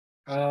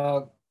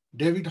 Uh,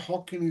 David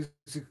Hawkins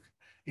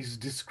is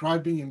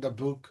describing in the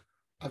book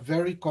a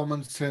very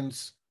common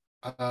sense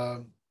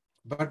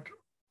But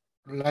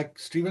like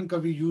Stephen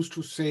Covey used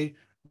to say,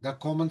 the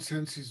common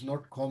sense is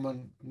not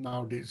common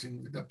nowadays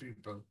in the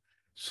people.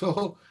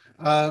 So,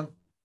 uh,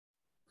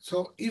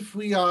 so if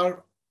we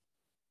are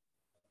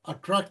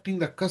attracting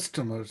the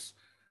customers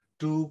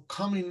to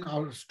come in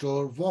our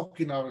store,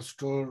 walk in our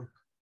store,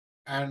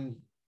 and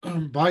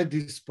buy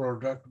this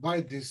product,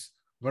 buy this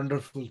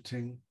wonderful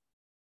thing,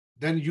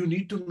 then you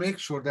need to make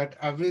sure that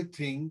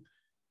everything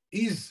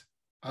is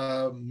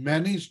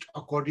managed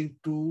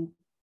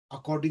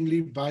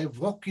accordingly by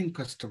walk-in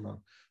customer.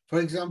 For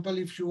example,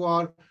 if you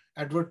are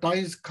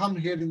advertised, come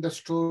here in the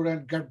store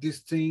and get this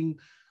thing.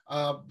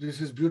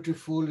 This is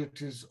beautiful.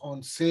 It is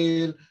on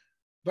sale.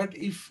 But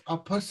if a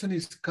person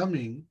is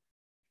coming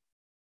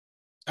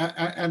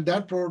and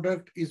that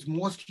product is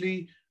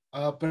mostly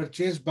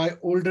purchased by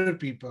older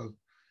people,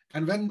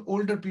 and when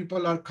older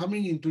people are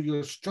coming into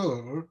your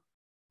store,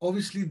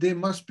 obviously they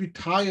must be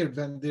tired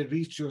when they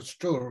reach your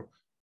store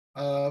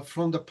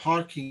from the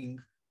parking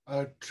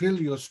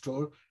till your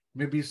store,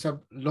 maybe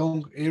some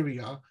long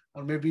area,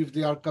 or maybe if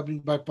they are coming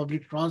by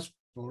public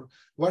transport,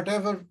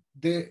 whatever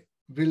they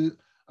will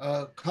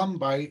come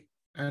by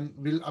and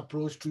will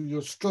approach to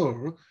your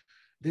store,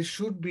 there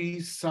should be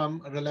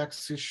some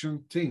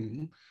relaxation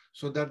thing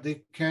so that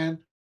they can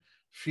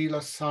feel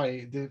a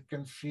sigh, they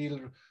can feel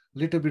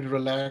little bit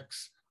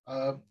relaxed,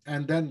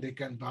 and then they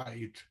can buy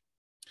it.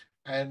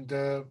 And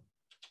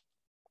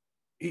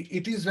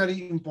it is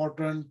very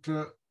important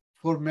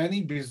for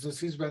many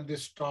businesses when they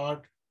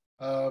start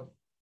uh,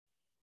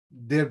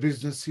 their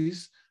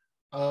businesses,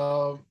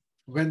 uh,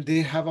 when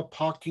they have a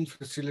parking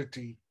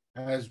facility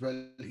as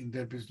well in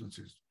their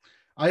businesses.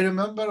 I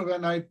remember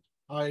when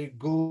I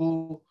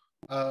go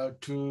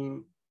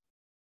to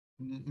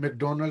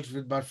McDonald's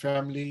with my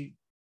family,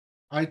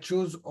 I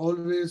choose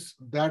always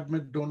that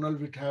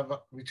McDonald's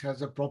which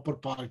has a proper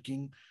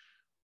parking,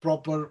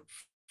 proper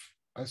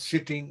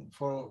sitting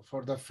for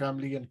the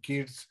family and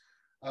kids,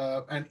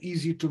 and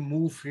easy to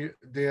move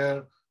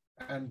there,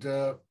 and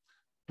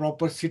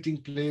proper sitting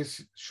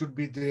place should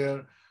be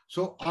there.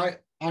 So I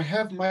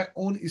have my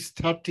own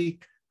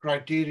aesthetic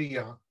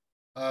criteria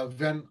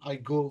when I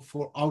go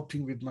for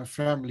outing with my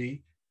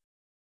family,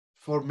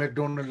 for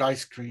McDonald's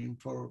ice cream,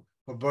 for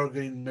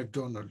burger in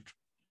McDonald's.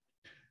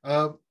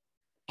 Uh,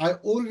 I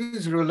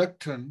always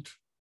reluctant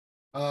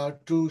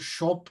to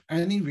shop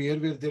anywhere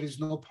where there is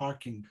no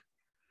parking,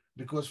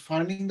 because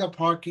finding the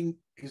parking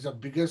is the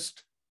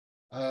biggest,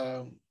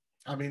 um,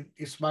 I mean,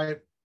 it's my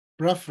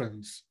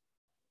preference,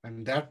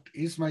 and that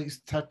is my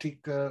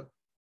aesthetic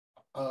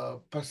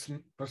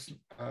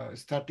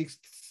aesthetic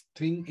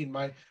thing in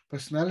my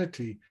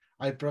personality.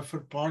 I prefer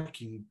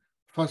parking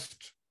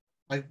first.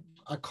 I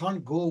I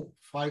can't go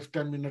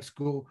 5-10 minutes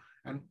go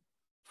and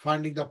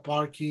finding the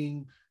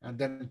parking and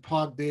then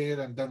park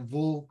there and then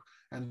walk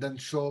and then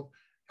shop.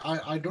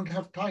 I don't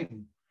have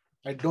time.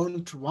 I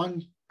don't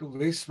want to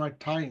waste my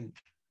time.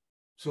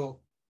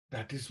 So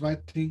that is my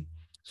thing.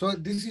 So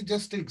this is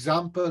just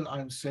example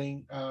I'm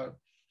saying.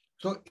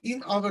 So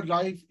in our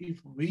life,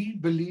 if we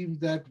believe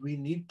that we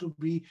need to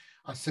be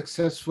a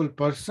successful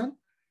person,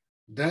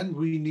 then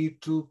we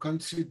need to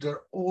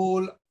consider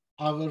all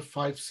our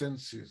five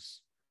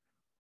senses: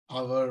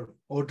 our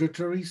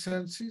auditory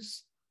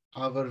senses,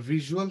 our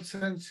visual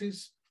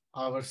senses,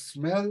 our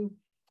smell,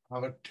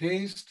 our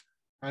taste,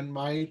 and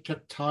my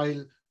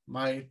tactile,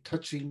 my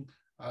touching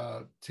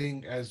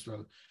thing as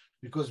well.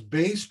 Because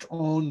based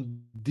on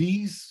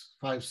these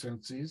five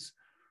senses,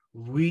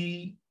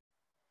 we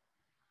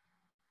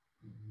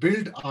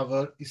build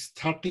our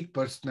static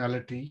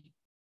personality,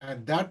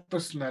 and that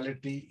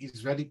personality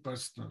is very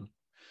personal.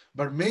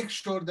 But make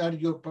sure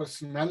that your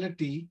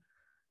personality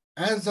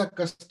as a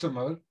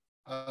customer,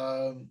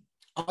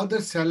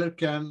 other seller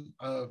can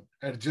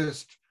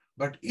adjust.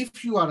 But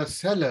if you are a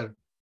seller,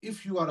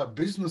 if you are a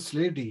business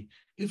lady,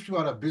 if you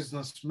are a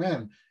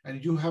businessman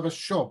and you have a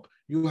shop,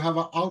 you have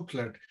an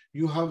outlet,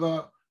 you have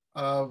a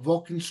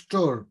walk-in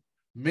store,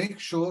 make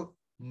sure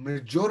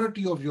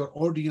majority of your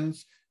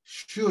audience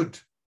should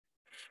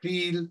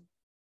feel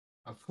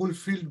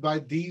fulfilled by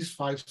these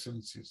five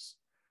senses.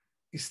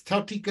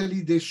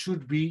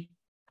 Aesthetically,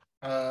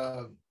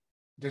 uh,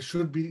 they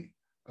should be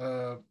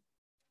uh,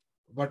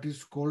 what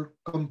is called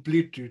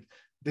completed.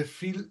 They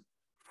feel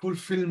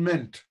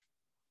fulfillment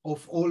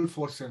of all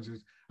four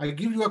senses. I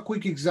give you a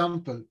quick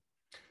example.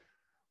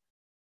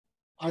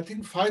 I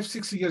think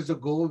 5-6 years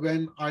ago,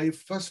 when I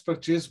first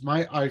purchased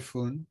my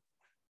iPhone,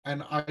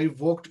 and I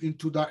walked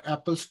into the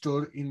Apple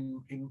store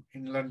in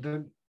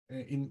London,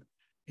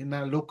 in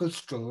a local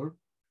store.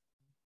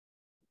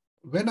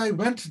 When I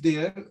went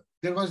there,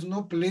 there was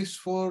no place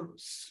for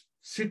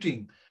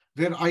sitting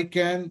where I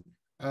can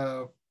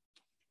uh,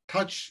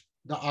 touch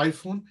the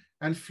iPhone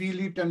and feel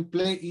it and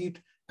play it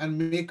and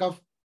make a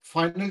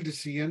final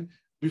decision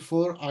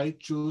before I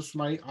choose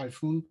my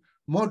iPhone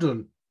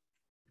model.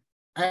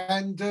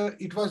 And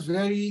it was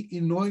very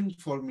annoying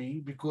for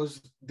me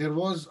because there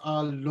was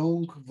a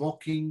long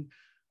walking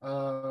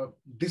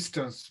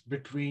distance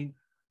between,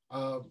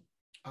 uh,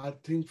 I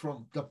think,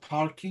 from the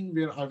parking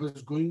where I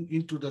was going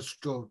into the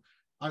store.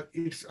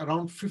 it's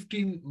around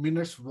 15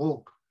 minutes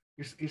walk.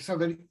 It's a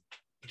very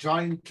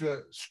giant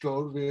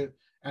store where,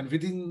 and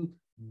within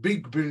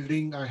big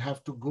building, I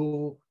have to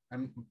go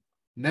and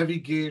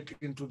navigate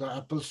into the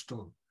Apple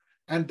store.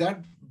 And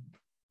that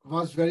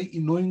was very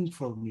annoying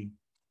for me.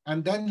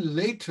 And then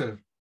later,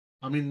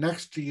 I mean,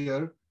 next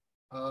year,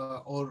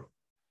 or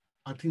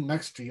I think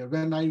next year,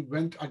 when I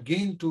went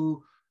again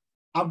to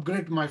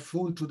upgrade my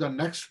phone to the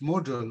next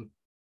model,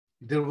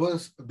 there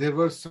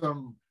were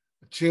some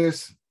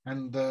chairs,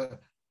 and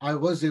I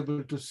was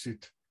able to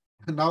sit.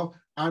 Now,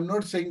 I'm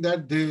not saying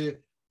that they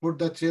put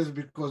the chairs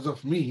because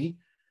of me.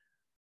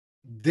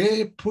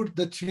 They put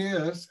the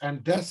chairs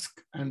and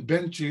desk and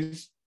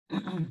benches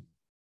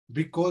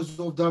because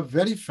of the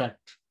very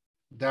fact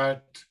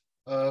that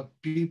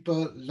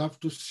people love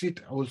to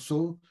sit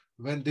also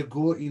when they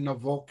go in a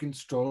walk-in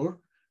store.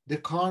 They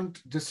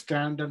can't just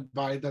stand and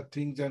buy the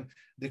things, and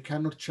they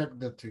cannot check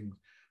the things.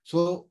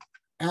 So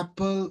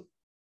Apple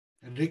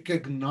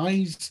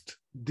recognized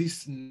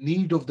this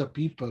need of the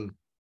people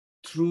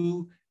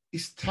through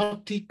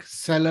aesthetic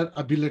seller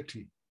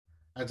ability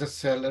as a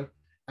seller.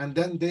 And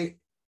then they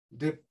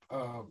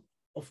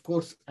of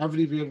course,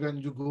 everywhere when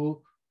you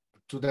go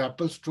to the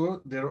Apple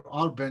store, there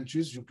are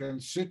benches, you can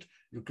sit,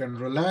 you can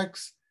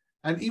relax.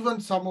 And even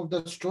some of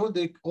the store,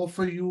 they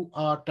offer you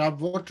tap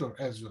water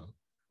as well.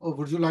 Oh,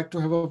 would you like to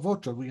have a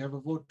water? We have a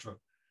water.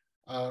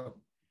 uh,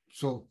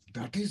 so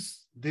that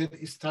is their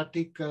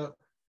aesthetic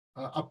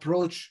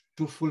approach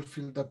to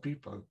fulfill the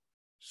people.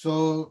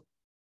 So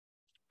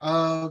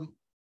um,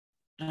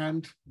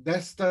 and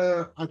that's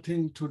the, I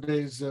think,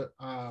 today's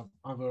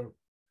our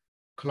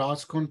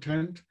class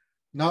content.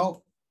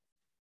 Now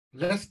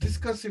let's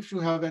discuss, if you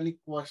have any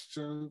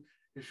question,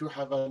 if you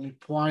have any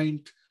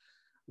point.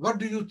 What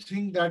do you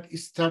think that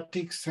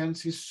aesthetic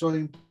sense is so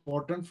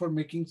important for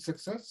making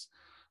success,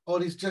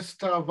 or is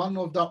just one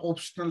of the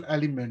optional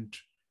element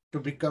to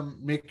become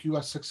make you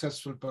a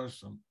successful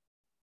person?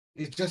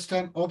 It's just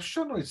an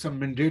option, or it's a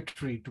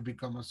mandatory to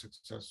become a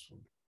successful?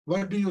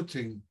 What do you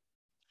think?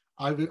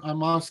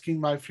 I'm asking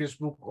my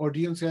Facebook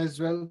audience as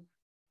well.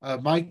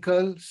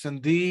 Michael,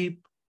 Sandeep,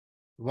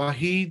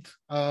 Wahid,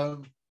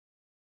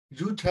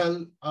 you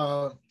tell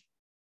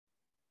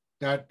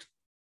that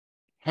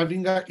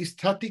having a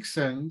aesthetic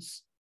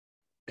sense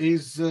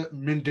is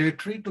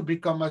mandatory to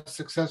become a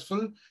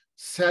successful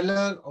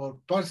seller or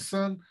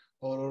person,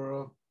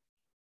 or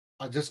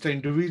just an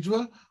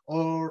individual,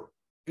 or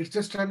it's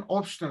just an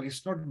optional,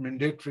 it's not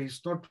mandatory,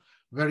 it's not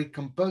very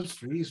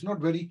compulsory, it's not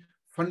very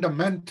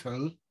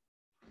fundamental.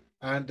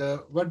 And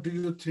what do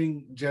you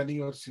think, Jenny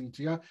or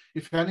Cynthia?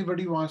 If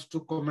anybody wants to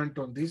comment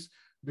on this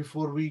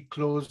before we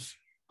close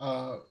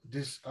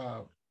this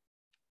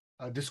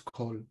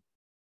call.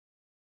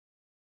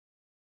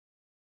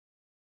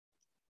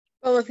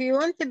 Well, if you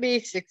want to be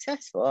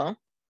successful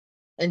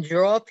and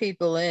draw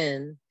people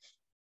in,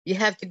 you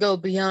have to go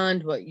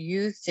beyond what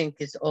you think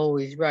is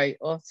always right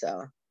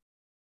also.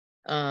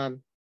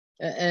 And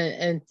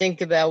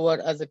think about what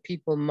other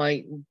people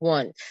might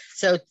want.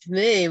 So to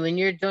me, when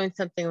you're doing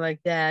something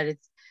like that,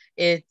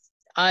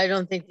 I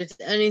don't think there's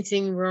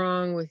anything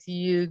wrong with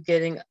you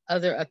getting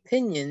other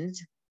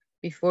opinions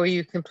before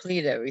you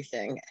complete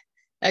everything.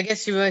 I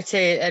guess you might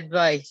say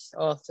advice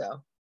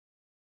also.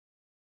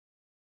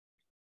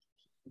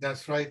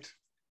 That's right.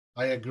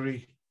 I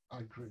agree. I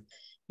agree.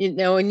 You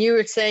know, when you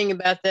were saying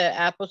about the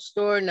Apple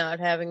store not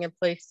having a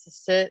place to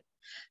sit,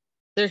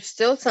 there's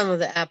still some of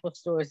the Apple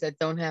stores that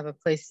don't have a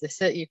place to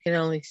sit. You can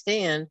only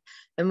stand.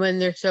 And when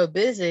they're so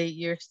busy,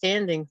 you're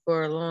standing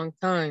for a long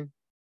time.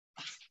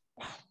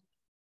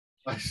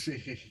 I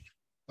see.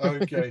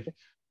 Okay.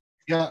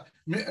 Yeah,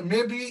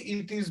 maybe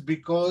it is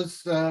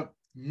because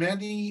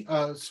many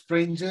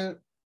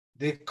stranger,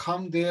 they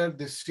come there,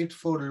 they sit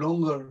for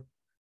longer,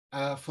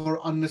 for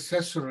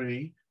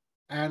unnecessary,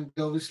 and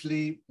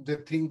obviously they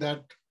think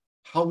that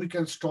how we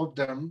can stop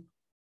them.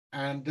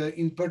 And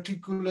in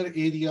particular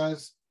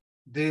areas,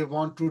 they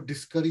want to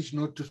discourage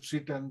not to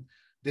sit, and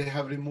they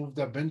have removed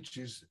the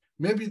benches.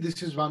 Maybe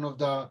this is one of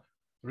the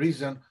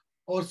reason.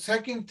 Or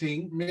second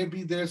thing,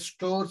 maybe their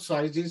store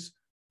size is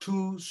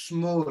too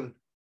small,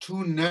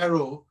 too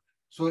narrow.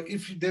 So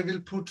if they will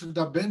put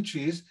the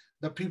benches,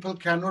 the people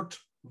cannot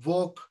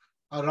walk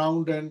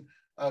around and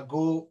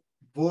go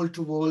wall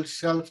to wall,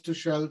 shelf to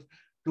shelf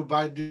to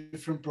buy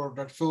different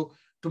products. So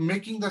to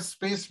making the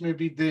space,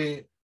 maybe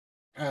they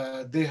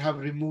have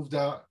removed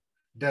the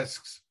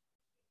desks.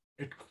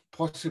 It's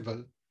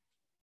possible.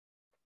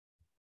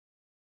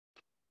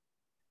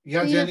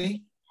 Yeah, Yeah,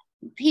 Jenny?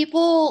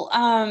 people,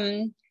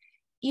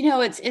 you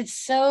know, it's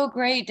so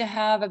great to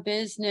have a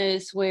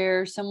business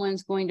where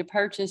someone's going to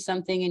purchase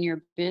something in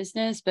your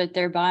business, but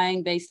they're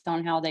buying based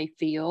on how they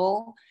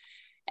feel.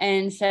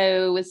 And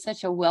so with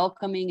such a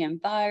welcoming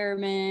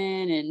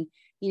environment, and,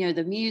 you know,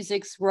 the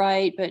music's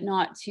right, but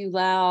not too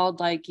loud,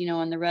 like, you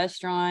know, in the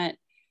restaurant,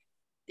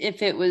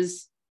 if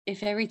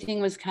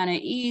everything was kind of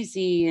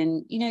easy,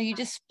 and, you know, you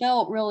just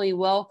felt really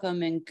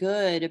welcome and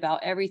good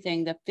about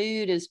everything. The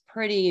food is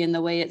pretty in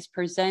the way it's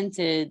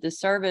presented. The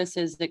service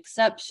is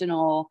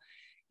exceptional.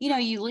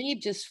 you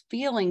leave just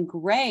feeling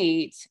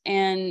great.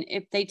 And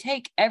if they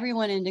take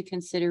everyone into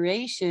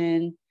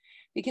consideration,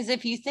 because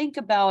if you think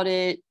about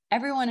it,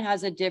 everyone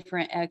has a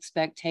different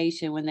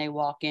expectation when they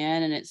walk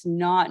in, and it's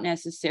not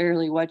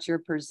necessarily what you're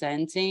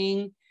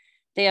presenting.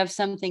 They have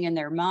something in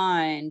their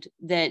mind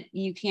that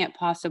you can't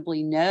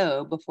possibly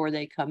know before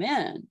they come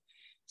in.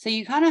 So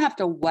you kind of have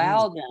to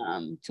wow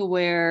them to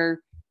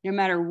where no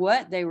matter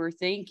what they were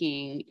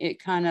thinking,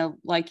 it kind of,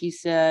 like you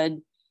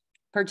said,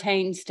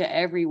 pertains to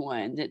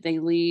everyone, that they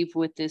leave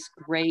with this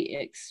great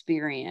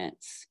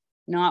experience,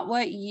 not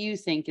what you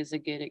think is a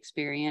good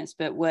experience,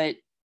 but what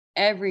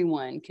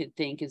everyone could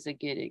think is a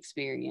good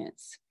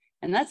experience.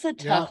 And that's a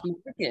Yeah, tough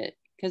market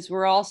because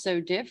we're all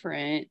so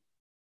different.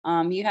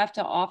 You have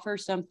to offer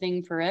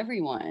something for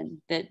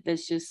everyone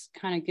that's just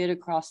kind of good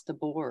across the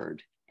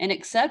board and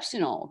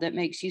exceptional, that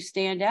makes you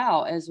stand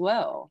out as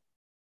well.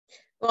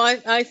 Well,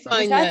 I Which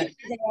find I that think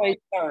is always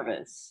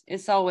service.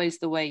 It's always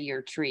the way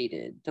you're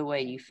treated, the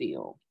way you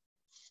feel.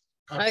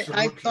 I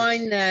absolutely.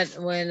 find that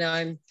when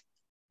I'm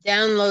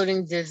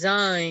downloading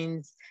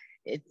designs,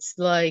 it's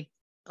like,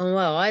 oh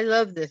well, I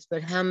love this,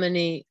 but how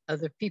many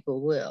other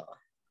people will?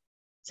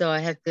 So I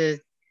have to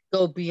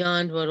go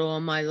beyond what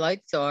all my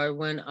likes are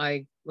when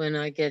I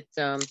get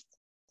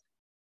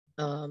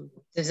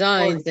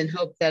designs and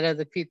hope that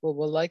other people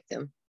will like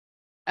them.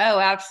 Oh,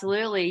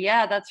 absolutely.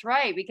 Yeah, that's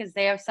right. Because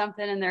they have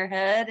something in their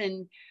head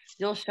and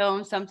you'll show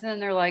them something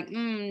and they're like,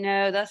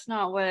 no, that's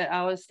not what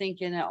I was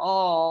thinking at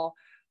all.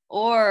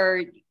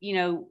 Or,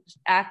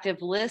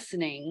 active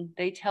listening.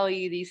 They tell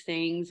you these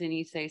things and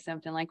you say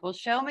something like, well,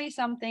 show me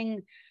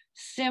something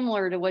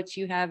similar to what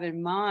you have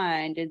in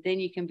mind. And then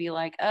you can be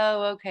like,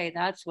 oh, okay,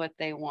 that's what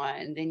they want.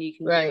 And then you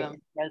can give Right. them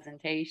a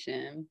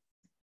presentation.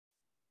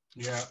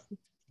 Yeah,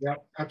 yeah,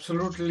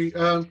 absolutely.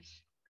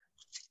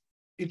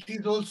 It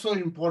is also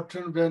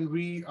important when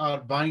we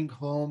are buying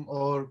home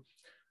or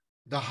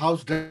the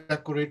house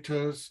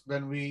decorators,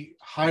 when we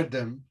hire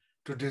them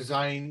to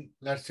design,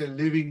 let's say,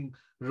 living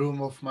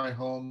room of my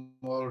home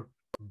or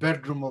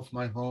bedroom of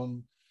my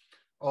home,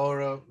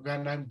 or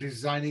when I'm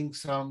designing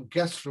some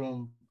guest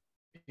room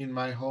in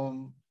my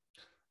home.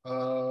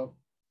 uh,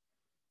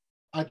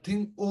 I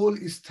think all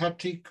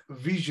aesthetic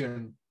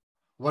vision,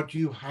 what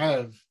you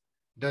have,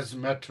 does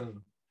matter.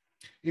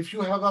 If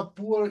you have a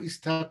poor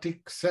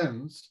aesthetic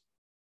sense,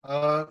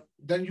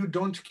 then you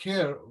don't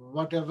care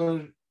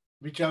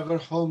whichever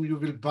home you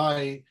will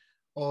buy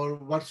or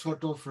what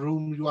sort of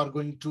room you are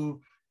going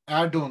to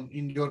add on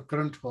in your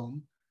current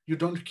home. You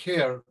don't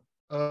care,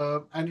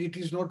 and it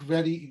is not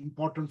very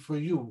important for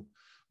you.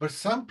 But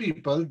some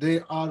people,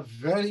 they are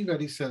very,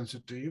 very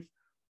sensitive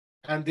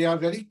and they are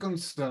very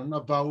concerned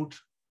about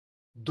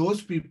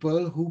those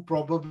people who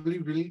probably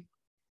will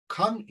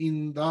come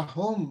in the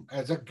home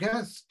as a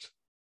guest.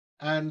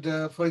 And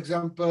for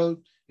example,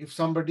 if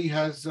somebody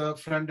has a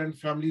friend and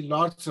family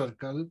large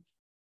circle,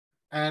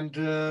 and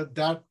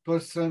that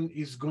person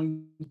is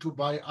going to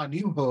buy a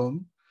new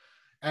home,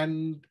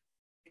 and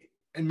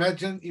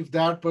imagine if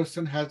that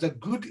person has a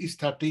good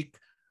aesthetic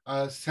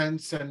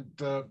sense, and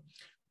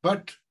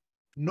but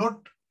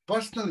not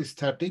personal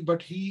aesthetic,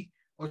 but he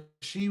or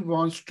she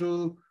wants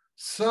to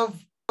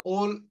serve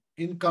all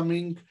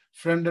incoming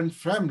friend and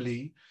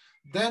family,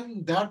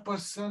 then that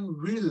person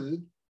will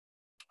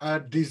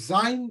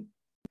design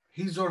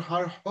his or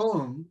her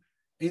home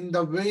in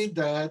the way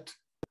that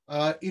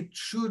it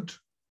should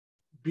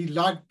be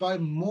liked by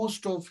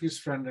most of his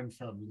friend and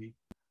family.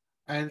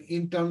 And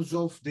in terms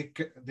of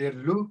their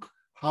look,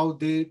 how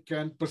they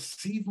can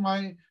perceive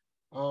my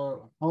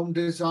home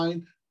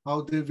design,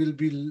 how they will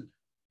be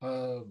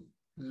uh,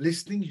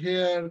 listening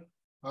here,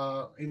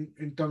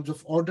 in terms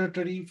of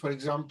auditory. For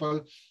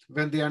example,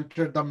 when they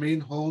enter the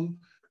main home,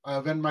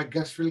 when my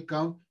guests will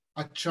come,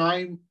 a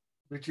chime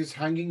which is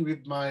hanging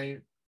with my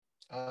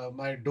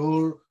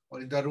door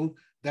or in the room,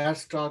 that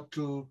start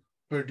to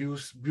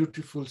produce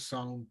beautiful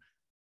sound.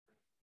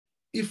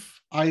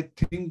 If I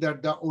think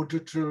that the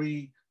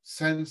auditory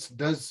sense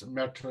does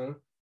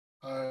matter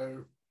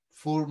uh,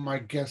 for my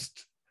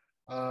guest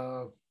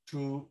uh,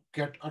 to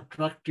get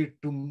attracted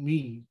to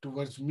me,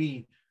 towards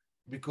me,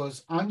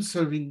 because I'm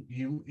serving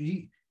him,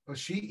 he or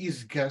she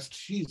is guest,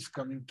 she is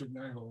coming to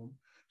my home.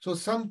 So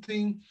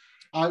something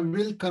I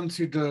will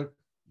consider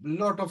a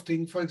lot of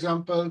things. For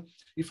example,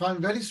 if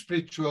I'm very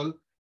spiritual,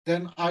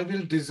 then I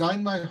will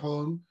design my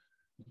home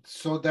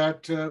so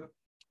that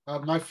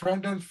my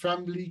friend and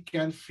family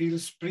can feel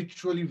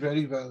spiritually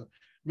very well.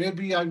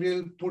 Maybe I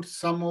will put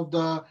some of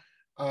the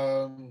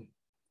um,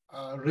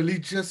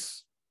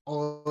 religious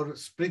or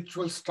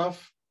spiritual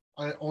stuff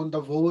on the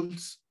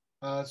walls,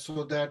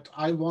 so that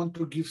I want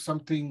to give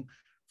something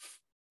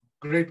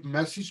great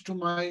message to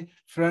my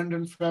friend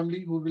and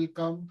family who will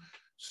come.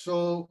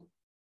 So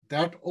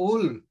that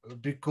all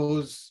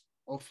because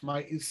of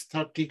my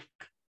aesthetic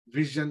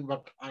vision,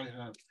 what I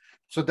have.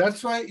 So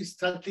that's why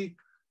aesthetic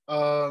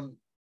um,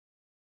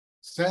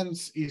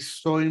 sense is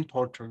so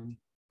important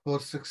for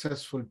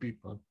successful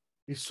people.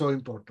 It's so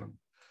important.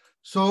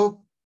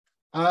 So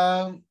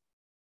um,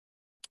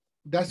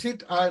 that's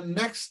it.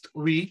 Next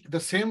week, the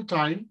same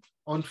time,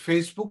 on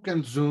Facebook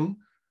and Zoom,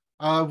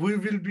 we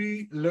will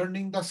be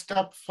learning the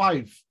step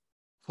 5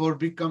 for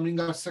becoming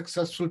a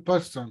successful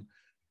person.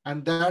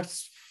 And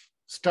that's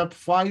step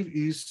 5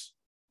 is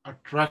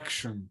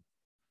attraction.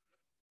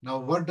 Now,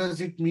 what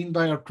does it mean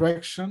by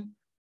attraction?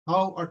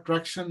 How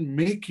attraction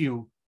make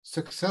you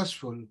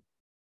successful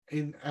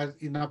in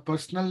a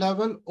personal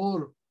level,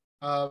 or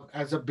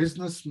as a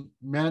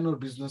businessman or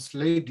business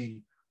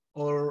lady,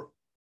 or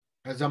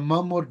as a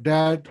mom or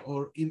dad,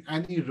 or in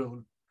any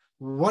role.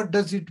 What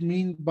does it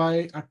mean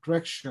by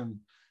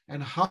attraction,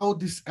 and how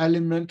this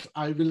element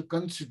I will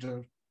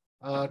consider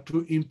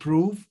to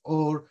improve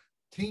or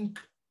think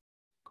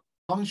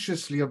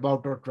consciously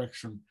about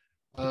attraction.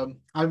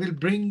 I will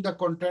bring the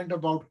content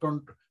about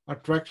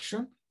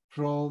attraction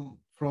from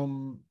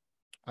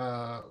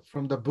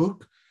the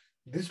book.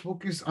 This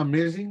book is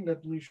amazing.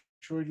 Let me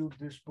show you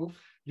this book.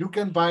 You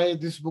can buy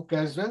this book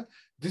as well.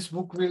 This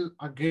book will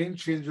again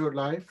change your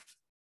life.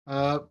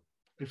 Uh,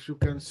 if you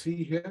can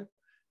see here,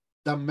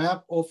 The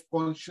Map of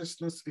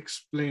Consciousness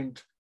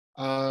Explained.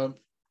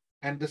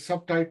 And the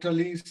subtitle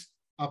is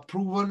A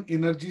Proven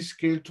Energy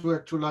Scale to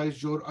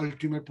Actualize Your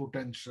Ultimate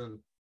Potential,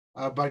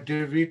 by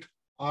David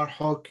R.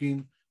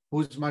 Hawking,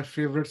 who is my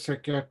favorite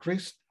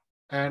psychiatrist,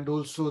 and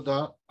also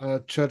the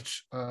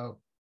church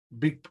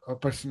big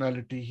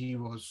personality he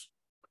was.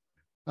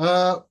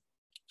 Uh,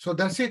 so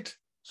that's it.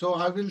 So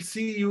I will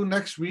see you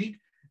next week.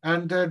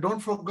 And don't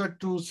forget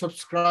to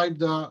subscribe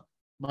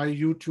my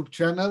YouTube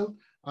channel.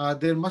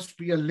 There must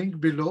be a link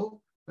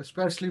below,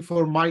 especially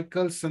for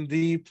Michael,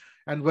 Sandeep,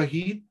 and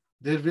Wahid.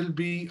 There will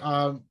be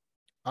a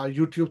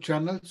YouTube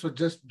channel. So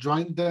just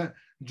join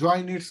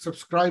it,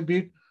 subscribe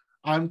it.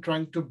 I'm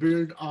trying to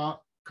build a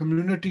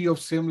community of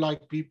same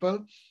like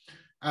people.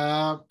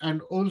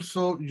 And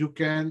also you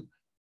can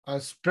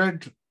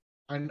spread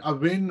an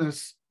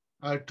awareness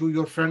to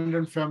your friend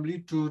and family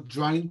to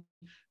join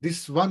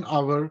this 1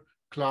 hour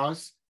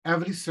class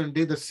every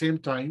Sunday, the same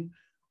time.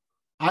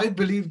 I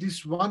believe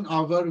this 1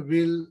 hour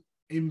will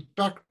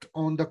impact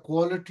on the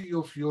quality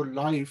of your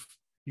life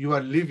you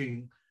are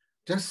living.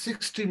 Just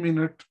 60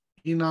 minutes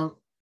in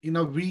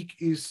a week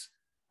is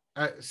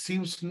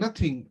seems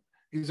nothing,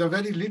 is a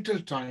very little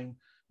time,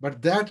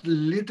 but that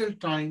little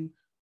time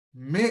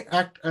may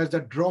act as a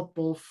drop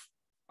of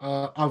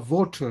a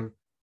water,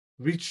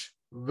 which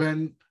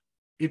when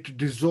it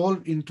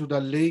dissolves into the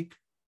lake,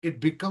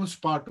 it becomes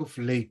part of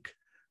lake.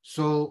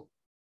 So,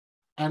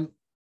 and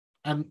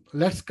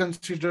let's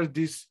consider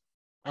this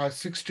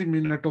 60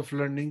 minutes of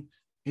learning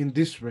in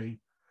this way.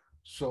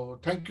 So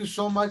thank you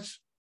so much.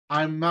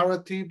 I'm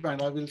Maratib,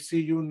 and I will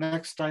see you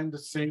next time the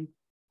same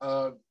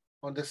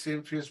on the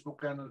same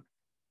Facebook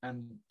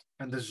and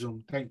and the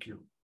Zoom. Thank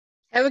you.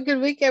 Have a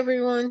good week,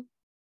 everyone.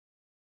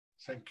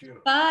 Thank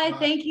you. Bye. Bye.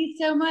 Thank you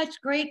so much.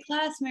 Great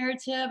class,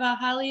 Maratib. I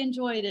highly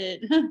enjoyed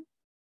it.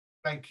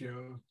 Thank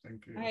you.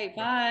 Thank you. All right.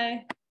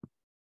 Bye. Bye.